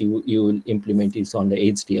much you will implement it on the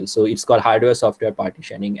HDL. So it's called hardware software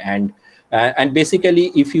partitioning, and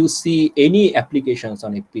basically if you see any applications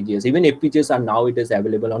on FPGAs, even FPGAs are nowadays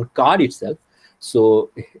available on card itself.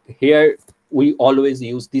 So here we always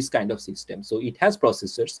use this kind of system. So it has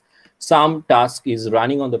processors. Some task is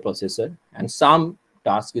running on the processor and some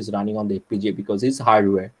task is running on the FPGA because it's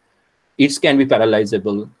hardware. It can be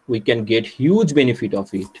parallelizable. We can get huge benefit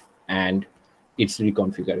of it, and it's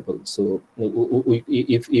reconfigurable. So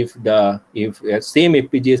if same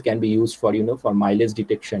FPGAs can be used for for mileage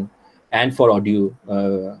detection and for audio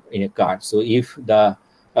in a car. So if the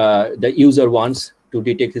user wants to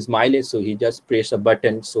detect his mileage, so he just press a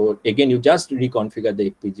button. So again, you just reconfigure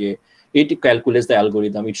the FPGA. It calculates the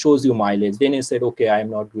algorithm. It shows you mileage. Then you said, okay, I'm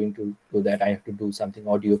not going to do that. I have to do something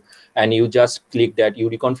audio, and you just click that. You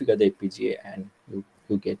reconfigure the FPGA, and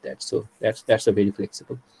you get that. So that's a very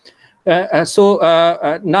flexible.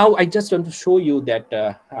 Now I just want to show you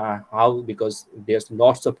that how, because there's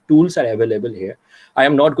lots of tools are available here. I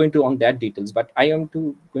am not going to on that details, but I am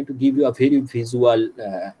going to give you a very visual,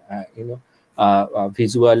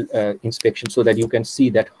 visual inspection, so that you can see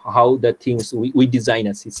that how the things we design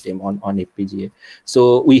a system on FPGA.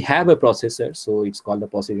 So we have a processor, so it's called a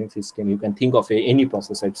processing system. You can think of any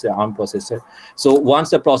processor. It's an ARM processor. So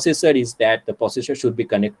once the processor is that, the processor should be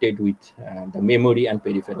connected with the memory and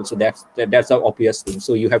peripheral. So that's the obvious thing.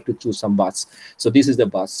 So you have to choose some bus. So this is the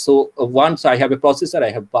bus. So once I have a processor,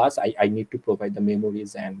 I have bus. I need to provide the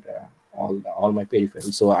memories and all my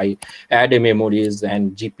peripherals. So I add a memories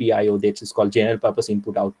and GPIO, that is called general purpose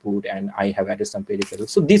input output, and I have added some peripherals.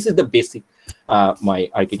 So this is the basic my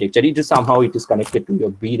architecture. It is somehow it is connected to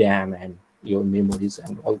your VRAM and your memories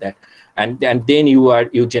and all that, and then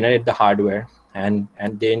you generate the hardware, and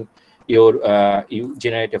then you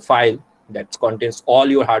generate a file that contains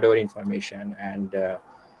all your hardware information,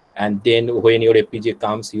 and then when your FPGA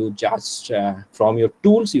comes, you just from your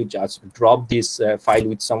tools, you just drop this file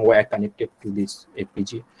with somewhere connected to this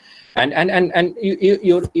FPGA, and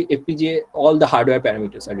your FPGA, all the hardware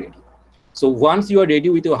parameters are ready. So once you are ready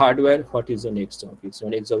with your hardware, what is the next job? Your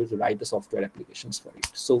next job is to write the software applications for it.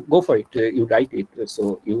 So go for it. You write it.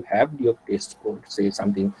 So you have your test code, say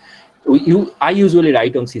something. I usually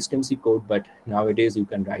write on system C code, but nowadays you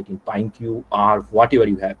can write in PineQ, R, whatever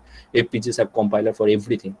you have. FPGAs have compiler for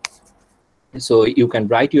everything. So you can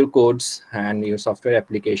write your codes and your software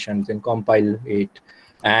applications and compile it,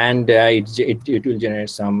 and it will generate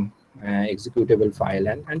some executable file,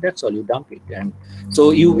 and that's all. You dump it, and so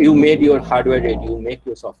you made your hardware ready, you make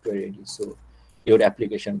your software ready, so your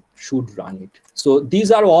application should run it. So these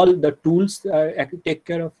are all the tools to take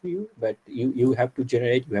care of you, but you have to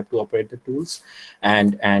generate, you have to operate the tools,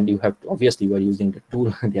 and you have to, obviously you are using the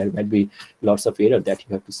tool. There might be lots of error that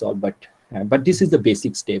you have to solve, but but this is the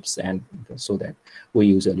basic steps, and so that we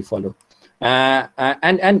usually follow.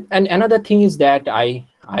 And another thing is that I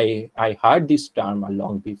heard this term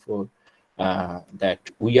long before, that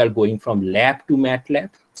we are going from lab to MATLAB.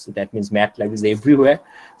 So that means MATLAB is everywhere.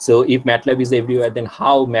 So if MATLAB is everywhere, then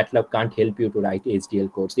how MATLAB can't help you to write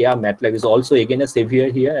HDL codes? Yeah, MATLAB is also again a savior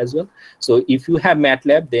here as well. So if you have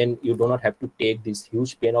MATLAB, then you do not have to take this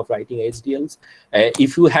huge pain of writing HDLs.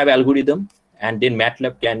 If you have algorithm, and then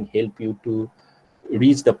MATLAB can help you to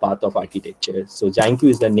reach the path of architecture. So Janku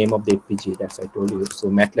is the name of the FPGA, that's I told you. So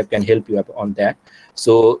MATLAB can help you up on that.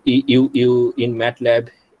 So you in MATLAB,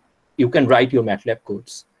 you can write your MATLAB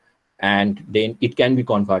codes, and then it can be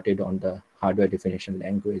converted on the hardware definition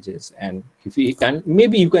languages. And if you can,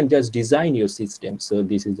 maybe you can just design your system. So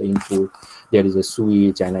this is the input, there is a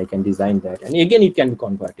switch, and I can design that. And again, it can be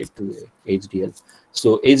converted to HDL.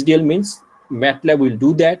 So HDL means MATLAB will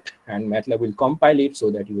do that, and MATLAB will compile it so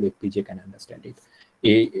that your FPGA can understand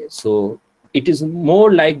it. So it is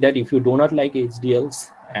more like that. If you do not like HDLs,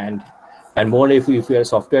 and more if you're a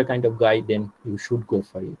software kind of guy, then you should go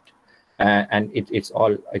for it. And it's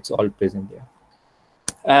all present there.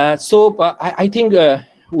 I think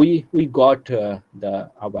we got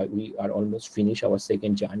we are almost finished our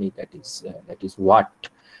second journey. That is what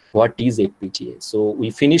is FPGA. So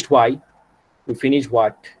we finished why, we finished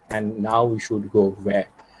what, and now we should go where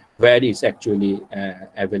it's actually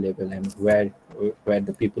available, and where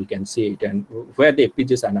the people can see it, and where the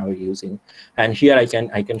FPGAs are now using. And here I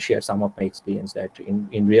can share some of my experience that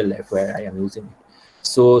in real life where I am using it.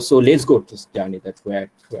 So let's go to this journey, that's where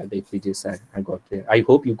the FPGAs are got there. I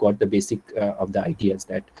hope you got the basic of the ideas,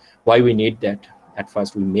 that why we need that. At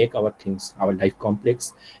first we make our things, our life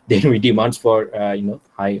complex, then we demand for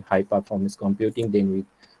high performance computing, then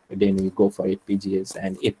we go for FPGAs.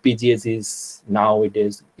 And FPGAs is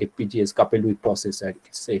nowadays, FPGAs coupled with processor,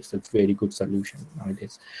 it's a very good solution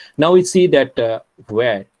nowadays. Now we see that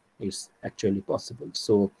where is actually possible.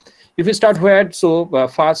 So if we start where, so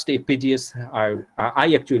first FPGAs are,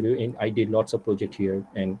 I did lots of project here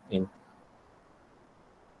in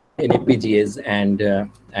FPGAs, and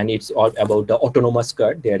it's all about the autonomous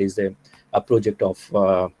car. There is a project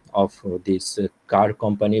of this car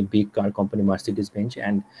company, big car company, Mercedes-Benz,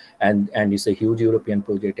 and it's a huge European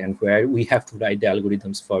project, and where we have to write the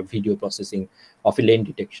algorithms for video processing of a lane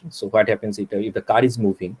detection. So what happens if the car is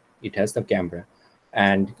moving, it has the camera,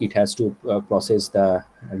 and it has to process the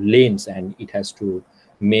lanes, and it has to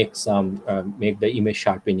make the image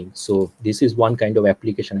sharpening. So this is one kind of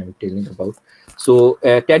application I'm telling about. So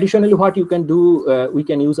traditionally what you can do, we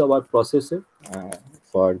can use our processor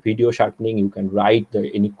for video sharpening. You can write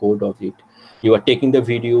any code of it. You are taking the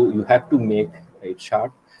video, you have to make it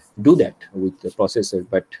sharp. Do that with the processor.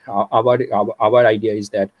 But our idea is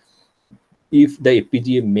that if the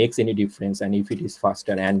FPGA makes any difference, and if it is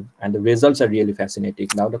faster, and the results are really fascinating.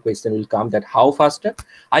 Now the question will come that how faster?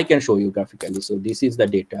 I can show you graphically. So this is the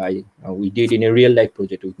data we did in a real life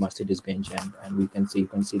project with Mercedes-Benz, and you can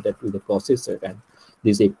see that with the processor, and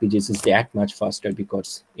this FPGA is that much faster,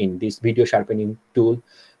 because in this video sharpening tool,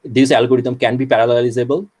 this algorithm can be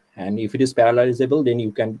parallelizable. And if it is parallelizable, then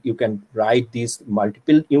you can write these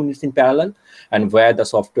multiple units in parallel, and where the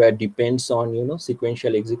software depends on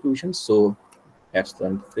sequential execution. So that's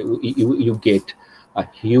you get a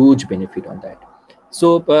huge benefit on that.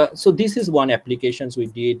 So so this is one applications we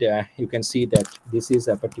did. You can see that this is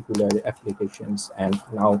a particular applications, and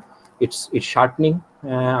now it's sharpening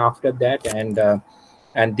after that,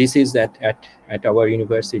 and this is that at our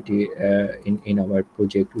university in our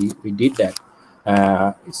project we did that.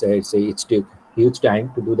 It took huge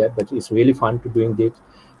time to do that, but it's really fun to doing this.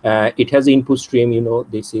 It has input stream.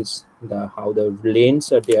 This is how the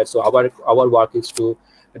lanes are there. So our work is to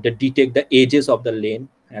detect the edges of the lane,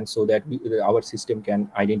 and so that our system can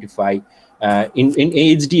identify in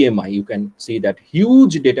HDMI. You can see that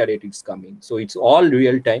huge data rate is coming. So it's all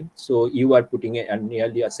real time. So you are putting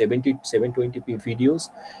nearly a 720p videos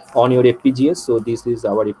on your FPGA. So this is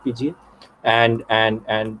our FPGA. And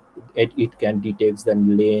it can detect the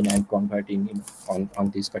lane and converting on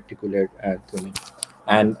this particular domain.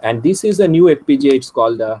 And this is a new FPGA. It's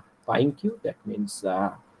called the PineQ. That means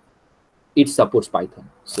it supports Python.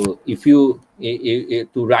 So if you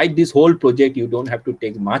to write this whole project, you don't have to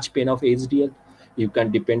take much pain of HDL. You can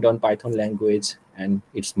depend on Python language, and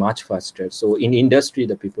it's much faster. So in industry,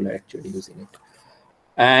 the people are actually using it.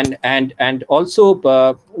 And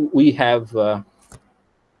also we have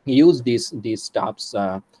use these stuffs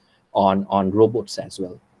on robots as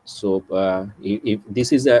well. So if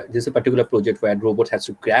this is a particular project where robot has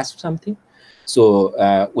to grasp something,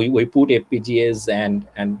 so we put FPGAs,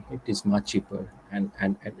 and it is much cheaper, and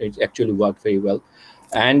it actually worked very well.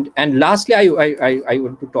 And lastly, I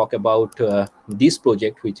want to talk about this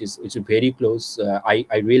project, which is very close. I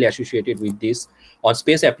really associated with this on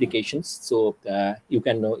space applications. So you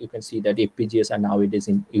can see that FPGAs are nowadays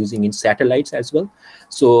using in satellites as well.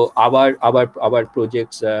 So our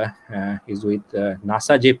projects is with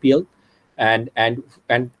NASA JPL, and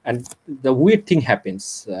the weird thing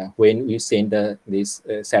happens when we send this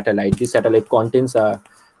satellite. This satellite contains a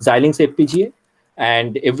Xilinx FPGA,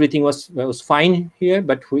 and everything was fine here.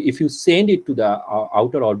 But if you send it to the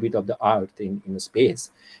outer orbit of the Earth in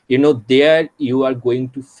space, there you are going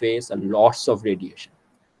to face a lots of radiation.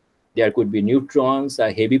 There could be neutrons,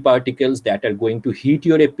 heavy particles that are going to hit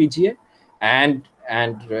your FPGA, and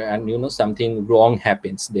something wrong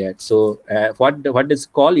happens there. So what is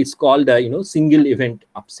called? It's called single event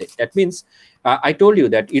upset. That means I told you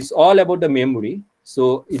that it's all about the memory.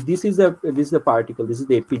 So this is the particle, this is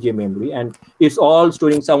the FPGA memory, and it's all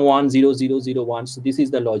storing some 1 0 0 0 1. So this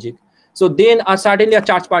is the logic. So then suddenly a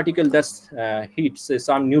charge particle does hits,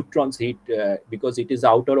 some neutrons hit because it is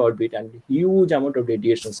outer orbit and huge amount of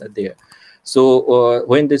radiations are there. So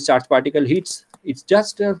when this charge particle hits, it's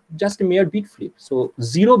just a mere bit flip. So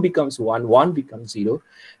 0 becomes 1, 1 becomes 0,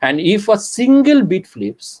 and if a single bit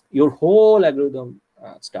flips, your whole algorithm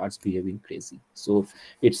starts behaving crazy. So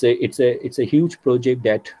it's a huge project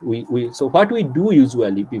that so what we do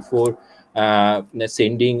usually before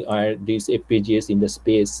sending these FPGAs in the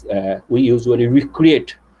space, we usually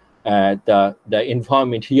recreate the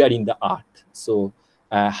environment here in the Earth. So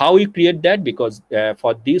how we create that? Because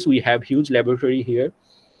for this we have huge laboratory here,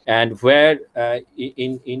 and where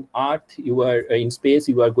in Earth you are in space,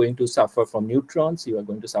 you are going to suffer from neutrons, you are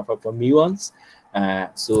going to suffer from muons.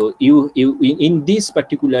 So in this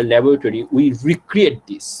particular laboratory, we recreate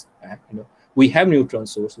this. We have neutron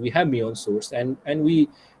source, we have muon source, and we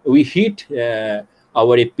hit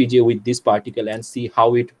our FPGA with this particle and see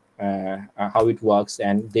how it works,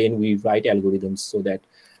 and then we write algorithms so that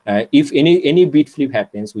if any bit flip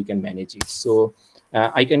happens, we can manage it. So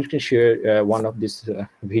I can share one of this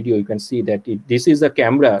video. You can see that this is a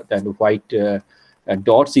camera, that white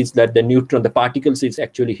dots is that the neutron, the particles is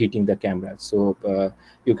actually hitting the camera. So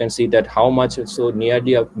you can see that how much, so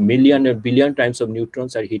nearly a million or billion times of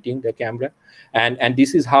neutrons are hitting the camera, and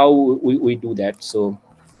this is how we do that. So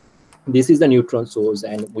this is the neutron source,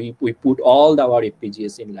 and we put all our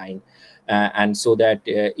FPGAs in line, and so that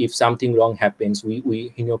if something wrong happens,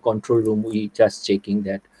 we in your control room, we just checking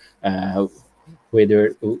that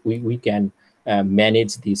whether we can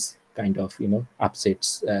manage this kind of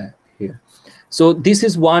upsets here. So this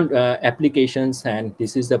is one applications, and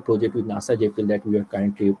this is the project with NASA JPL that we are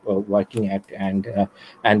currently working at,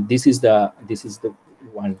 and this is the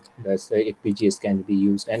one that FPGAs can be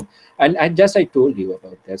used, and I told you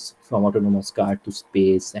about this, from autonomous car to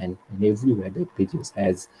space and everywhere the FPGAs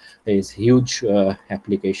has is huge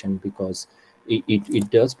application, because it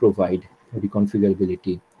does provide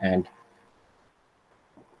reconfigurability, and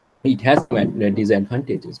it has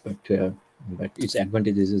disadvantages, but its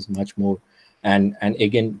advantages is much more. And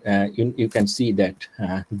again, you can see that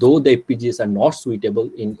though the FPGAs are not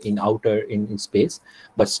suitable in space,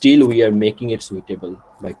 but still we are making it suitable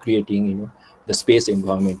by creating the space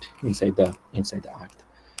environment inside the Earth.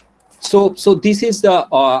 So this is the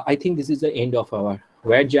I think this is the end of our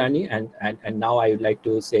WARE journey, and now I would like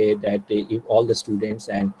to say that if all the students,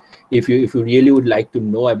 and if you really would like to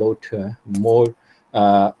know about more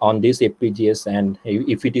on these FPGAs, and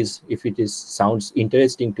if it is sounds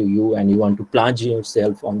interesting to you and you want to plunge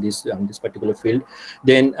yourself on this particular field,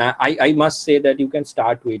 then I must say that you can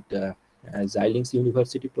start with Xilinx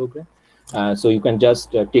University program. So you can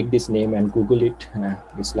just take this name and Google it.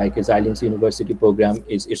 It's like a Xilinx University program.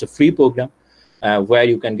 It's a free program where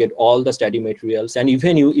you can get all the study materials, and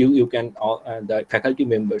even you can the faculty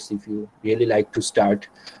members, if you really like to start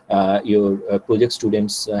your project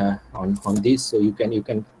students on this, so you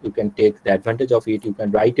can take the advantage of it. You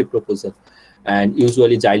can write a proposal, and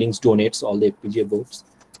usually Xilinx donates all the FPGA boards,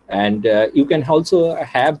 and you can also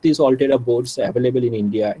have these Altera boards available in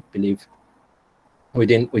India, I believe,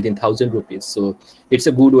 within 1,000 rupees. So it's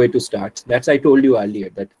a good way to start. That's, I told you earlier,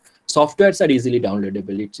 that softwares are easily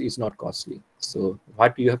downloadable. It's not costly. So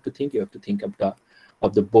what you have to think? You have to think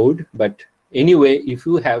of the board. But anyway, if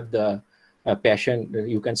you have the passion,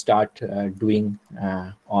 you can start doing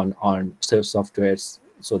on softwares,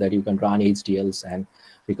 so that you can run HDLs. And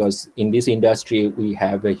because in this industry we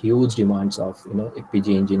have a huge demands of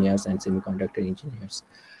FPGA engineers and semiconductor engineers.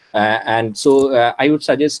 And so I would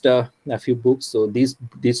suggest a few books. So these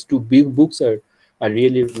two big books are are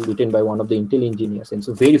really written by one of the Intel engineers, and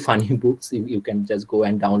so very funny books. You can just go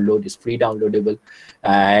and download. It's free downloadable.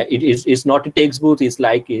 It's not a textbook. It's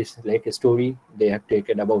like a story. They have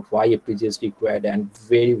taken about why FPGA is required, and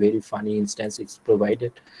very funny instance it's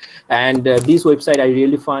provided. And this website I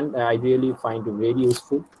really find very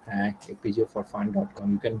useful.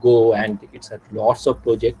 FPGAforfun.com. You can go, and it's has lots of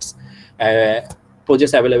projects.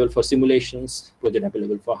 Projects available for simulations, project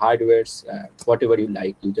available for hardwares, whatever you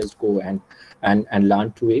like. You just go and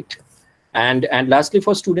learn to it. And lastly,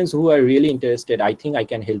 for students who are really interested, I think I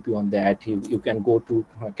can help you on that. You can go to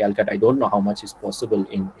Calcutta. I don't know how much is possible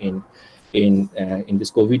in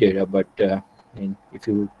this COVID era, but if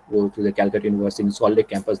you go to the Calcutta University in Salt Lake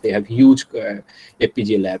campus, they have huge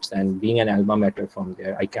FPGA labs, and being an alma mater from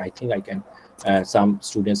there, I think I can. Some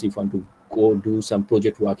students, if want to go do some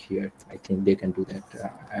project work here, I think they can do that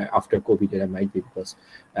after COVID era, might be, because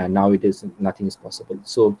now nothing is possible.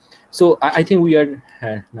 So I think we are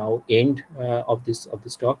now end of this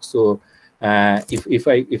talk. So if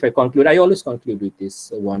I conclude, I always conclude with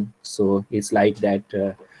this one. So it's like that.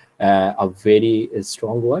 A very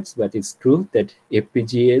strong words, but it's true that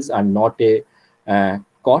FPGAs are not a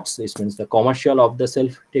COTS. It means the commercial of the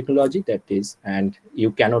self technology, that is, and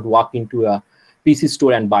you cannot walk into a PC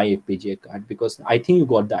store and buy FPGA card, because I think you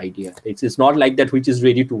got the idea. It's not like that which is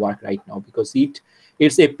ready to work right now, because it's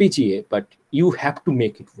FPGA, but you have to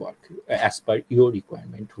make it work as per your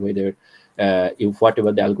requirement, whether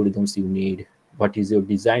whatever the algorithms you need, what is your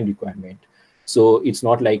design requirement. So it's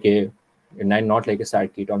not like a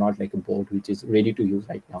circuit or not like a board which is ready to use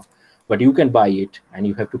right now, but you can buy it and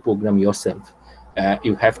you have to program yourself.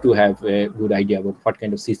 You have to have a good idea about what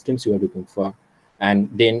kind of systems you are looking for. And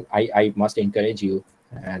then I must encourage you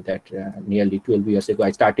that nearly 12 years ago,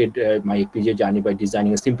 I started my FPGA journey by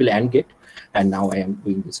designing a simple AND gate, and now I am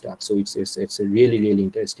doing this stuff. So it's a really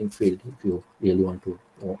interesting field if you really want to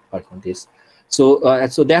work on this. So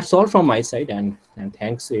that's all from my side, and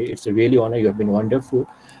thanks. It's a really honor. You have been wonderful.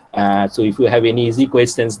 So if you have any easy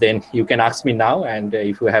questions, then you can ask me now. And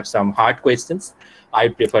if you have some hard questions, I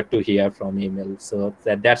prefer to hear from email. So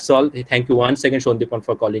that's all. Thank you once again, Shondipan,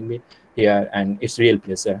 for calling me here. And it's a real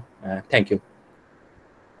pleasure. Thank you.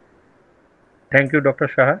 Thank you, Dr.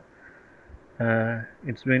 Saha.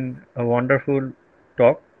 It's been a wonderful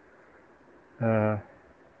talk. Now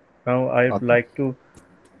I'd like to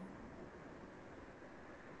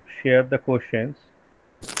share the questions.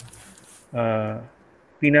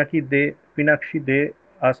 Pinakshi De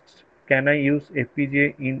asks, can I use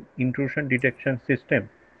FPGA in intrusion detection system?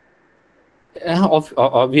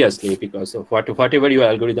 Obviously, because of whatever your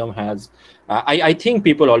algorithm has. I think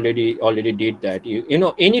people already did that. You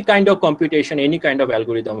know, any kind of computation, any kind of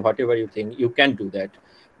algorithm, whatever you think, you can do that.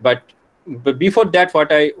 But before that,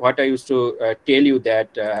 what I used to tell you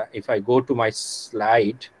that if I go to my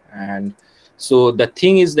slide, and so the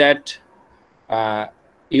thing is that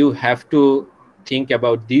you have to think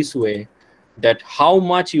about this way, that how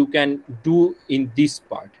much you can do in this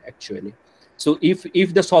part actually. So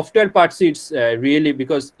if the software part sits really,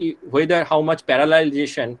 because whether how much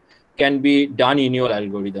parallelization can be done in your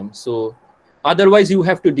algorithm. So otherwise you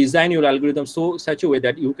have to design your algorithm such a way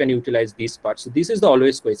that you can utilize this part. So this is the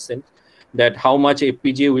always question, that how much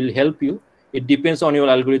FPGA will help you. It depends on your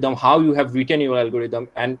algorithm, how you have written your algorithm,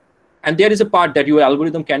 and there is a part that your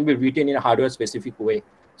algorithm can be written in a hardware specific way.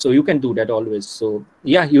 So you can do that always. So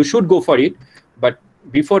yeah, you should go for it. But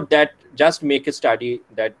before that, just make a study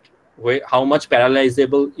that how much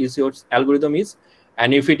parallelizable is your algorithm is.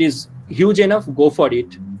 And if it is huge enough, go for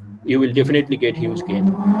it. You will definitely get huge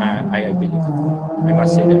gain. I believe. I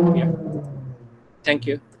must say that. Yeah. Thank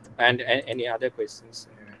you. And any other questions?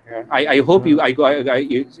 I hope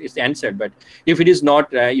it's answered. But if it is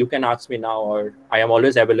not, you can ask me now, or I am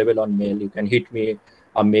always available on mail. You can hit me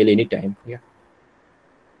a mail anytime. Yeah.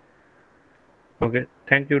 Okay,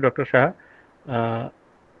 thank you, Dr. Saha.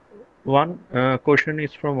 One question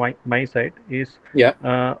is from my side is,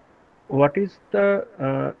 what is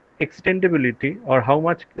the extendability, or how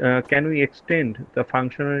much can we extend the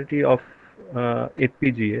functionality of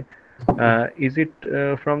FPGA? Is it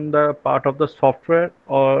from the part of the software,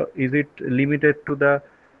 or is it limited to the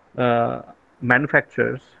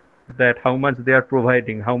manufacturers, that how much they are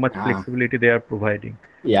providing, how much flexibility they are providing?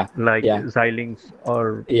 Like Xilinx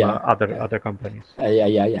or other companies.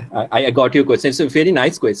 I got your question. It's a very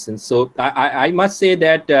nice question. So I must say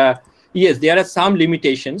that yes, there are some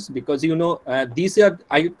limitations, because you know these are,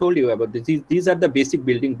 I told you about this, these are the basic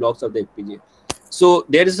building blocks of the FPGA. So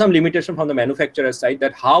there is some limitation from the manufacturer side,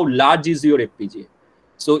 that how large is your FPGA.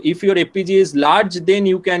 So if your FPGA is large, then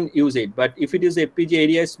you can use it. But if it is FPGA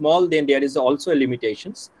area is small, then there is also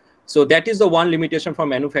limitations. So that is the one limitation for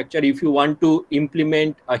manufacturer. If you want to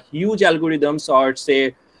implement a huge algorithms or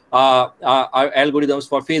say algorithms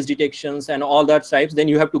for face detections and all that types, then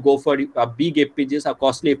you have to go for a big FPGAs, a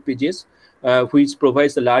costly FPGAs, which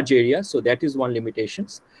provides a large area. So that is one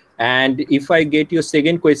limitations. And if I get your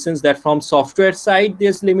second questions that from software side,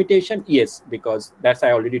 there's limitation. Yes, because that's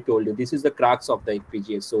I already told you, this is the crux of the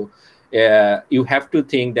FPGA. So you have to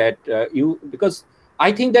think that because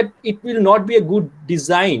I think that it will not be a good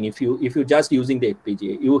design if you just using the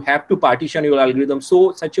FPGA. You have to partition your algorithm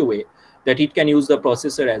such a way that it can use the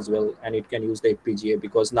processor as well, and it can use the FPGA,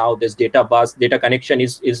 because now this data connection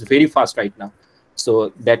is very fast right now.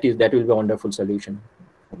 So that will be a wonderful solution.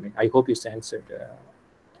 I hope it's answered.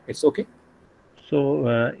 It's okay.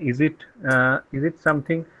 So is it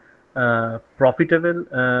something profitable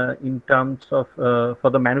in terms of for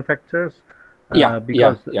the manufacturers?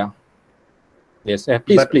 Because yes,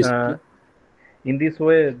 please. In this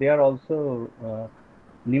way, they are also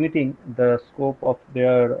limiting the scope of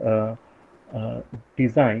their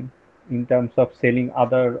design in terms of selling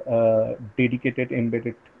other dedicated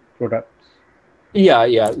embedded products.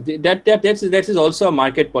 That is also a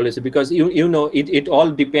market policy, because you know it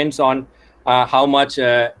all depends on how much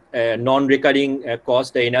non-recurring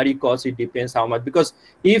cost, the NRE cost, it depends how much. Because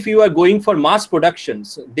if you are going for mass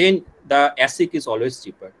productions, then the ASIC is always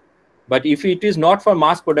cheaper. But if it is not for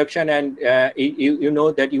mass production, and you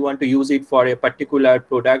know that you want to use it for a particular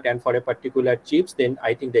product and for a particular chips, then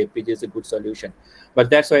I think the FPGA is a good solution. But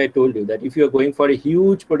that's why I told you that if you are going for a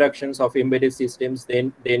huge productions of embedded systems,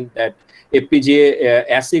 then that FPGA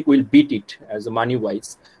ASIC will beat it as money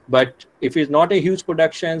wise. But if it's not a huge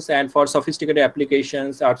productions and for sophisticated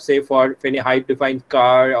applications, or say for any high defined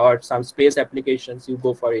car or some space applications, you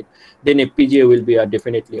go for it, then FPGA will be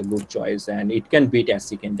definitely a good choice, and it can beat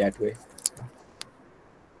ASIC in that way.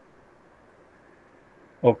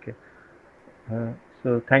 Okay.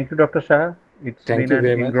 So thank you, Dr. Saha. It's been an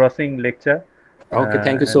engrossing lecture. Okay,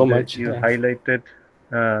 thank you so much. You highlighted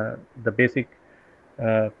the basic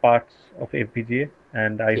parts of FPGA,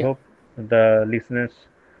 and I hope the listeners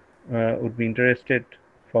would be interested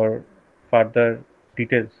for further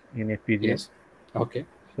details in FPGA. Yes. Okay.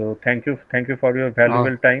 So thank you for your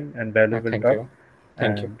valuable time and valuable talk.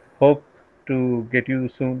 Thank you. Hope to get you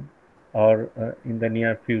soon, or in the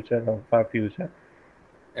near future or far future.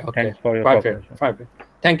 Okay. Thanks for your cooperation. Perfect.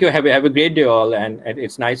 Thank you. Have a great day all, and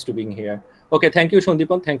it's nice to being here. Okay. Thank you,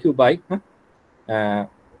 Sandeepan. Thank you. Bye.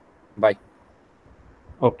 Bye.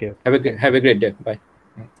 Okay. Have a great day. Bye.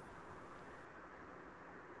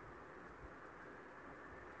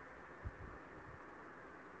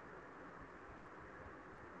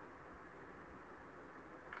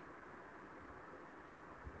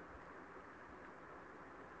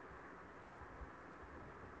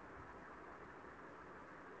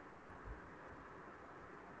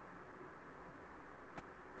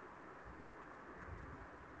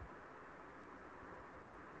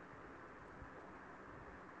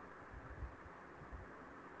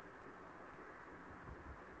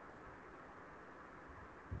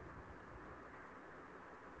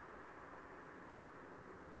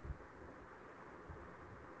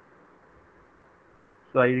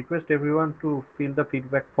 So I request everyone to fill the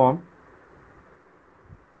feedback form.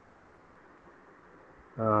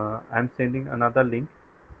 I'm sending another link.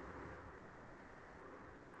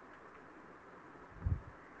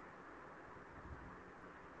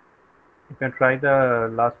 You can try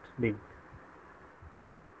the last link.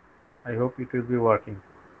 I hope it will be working.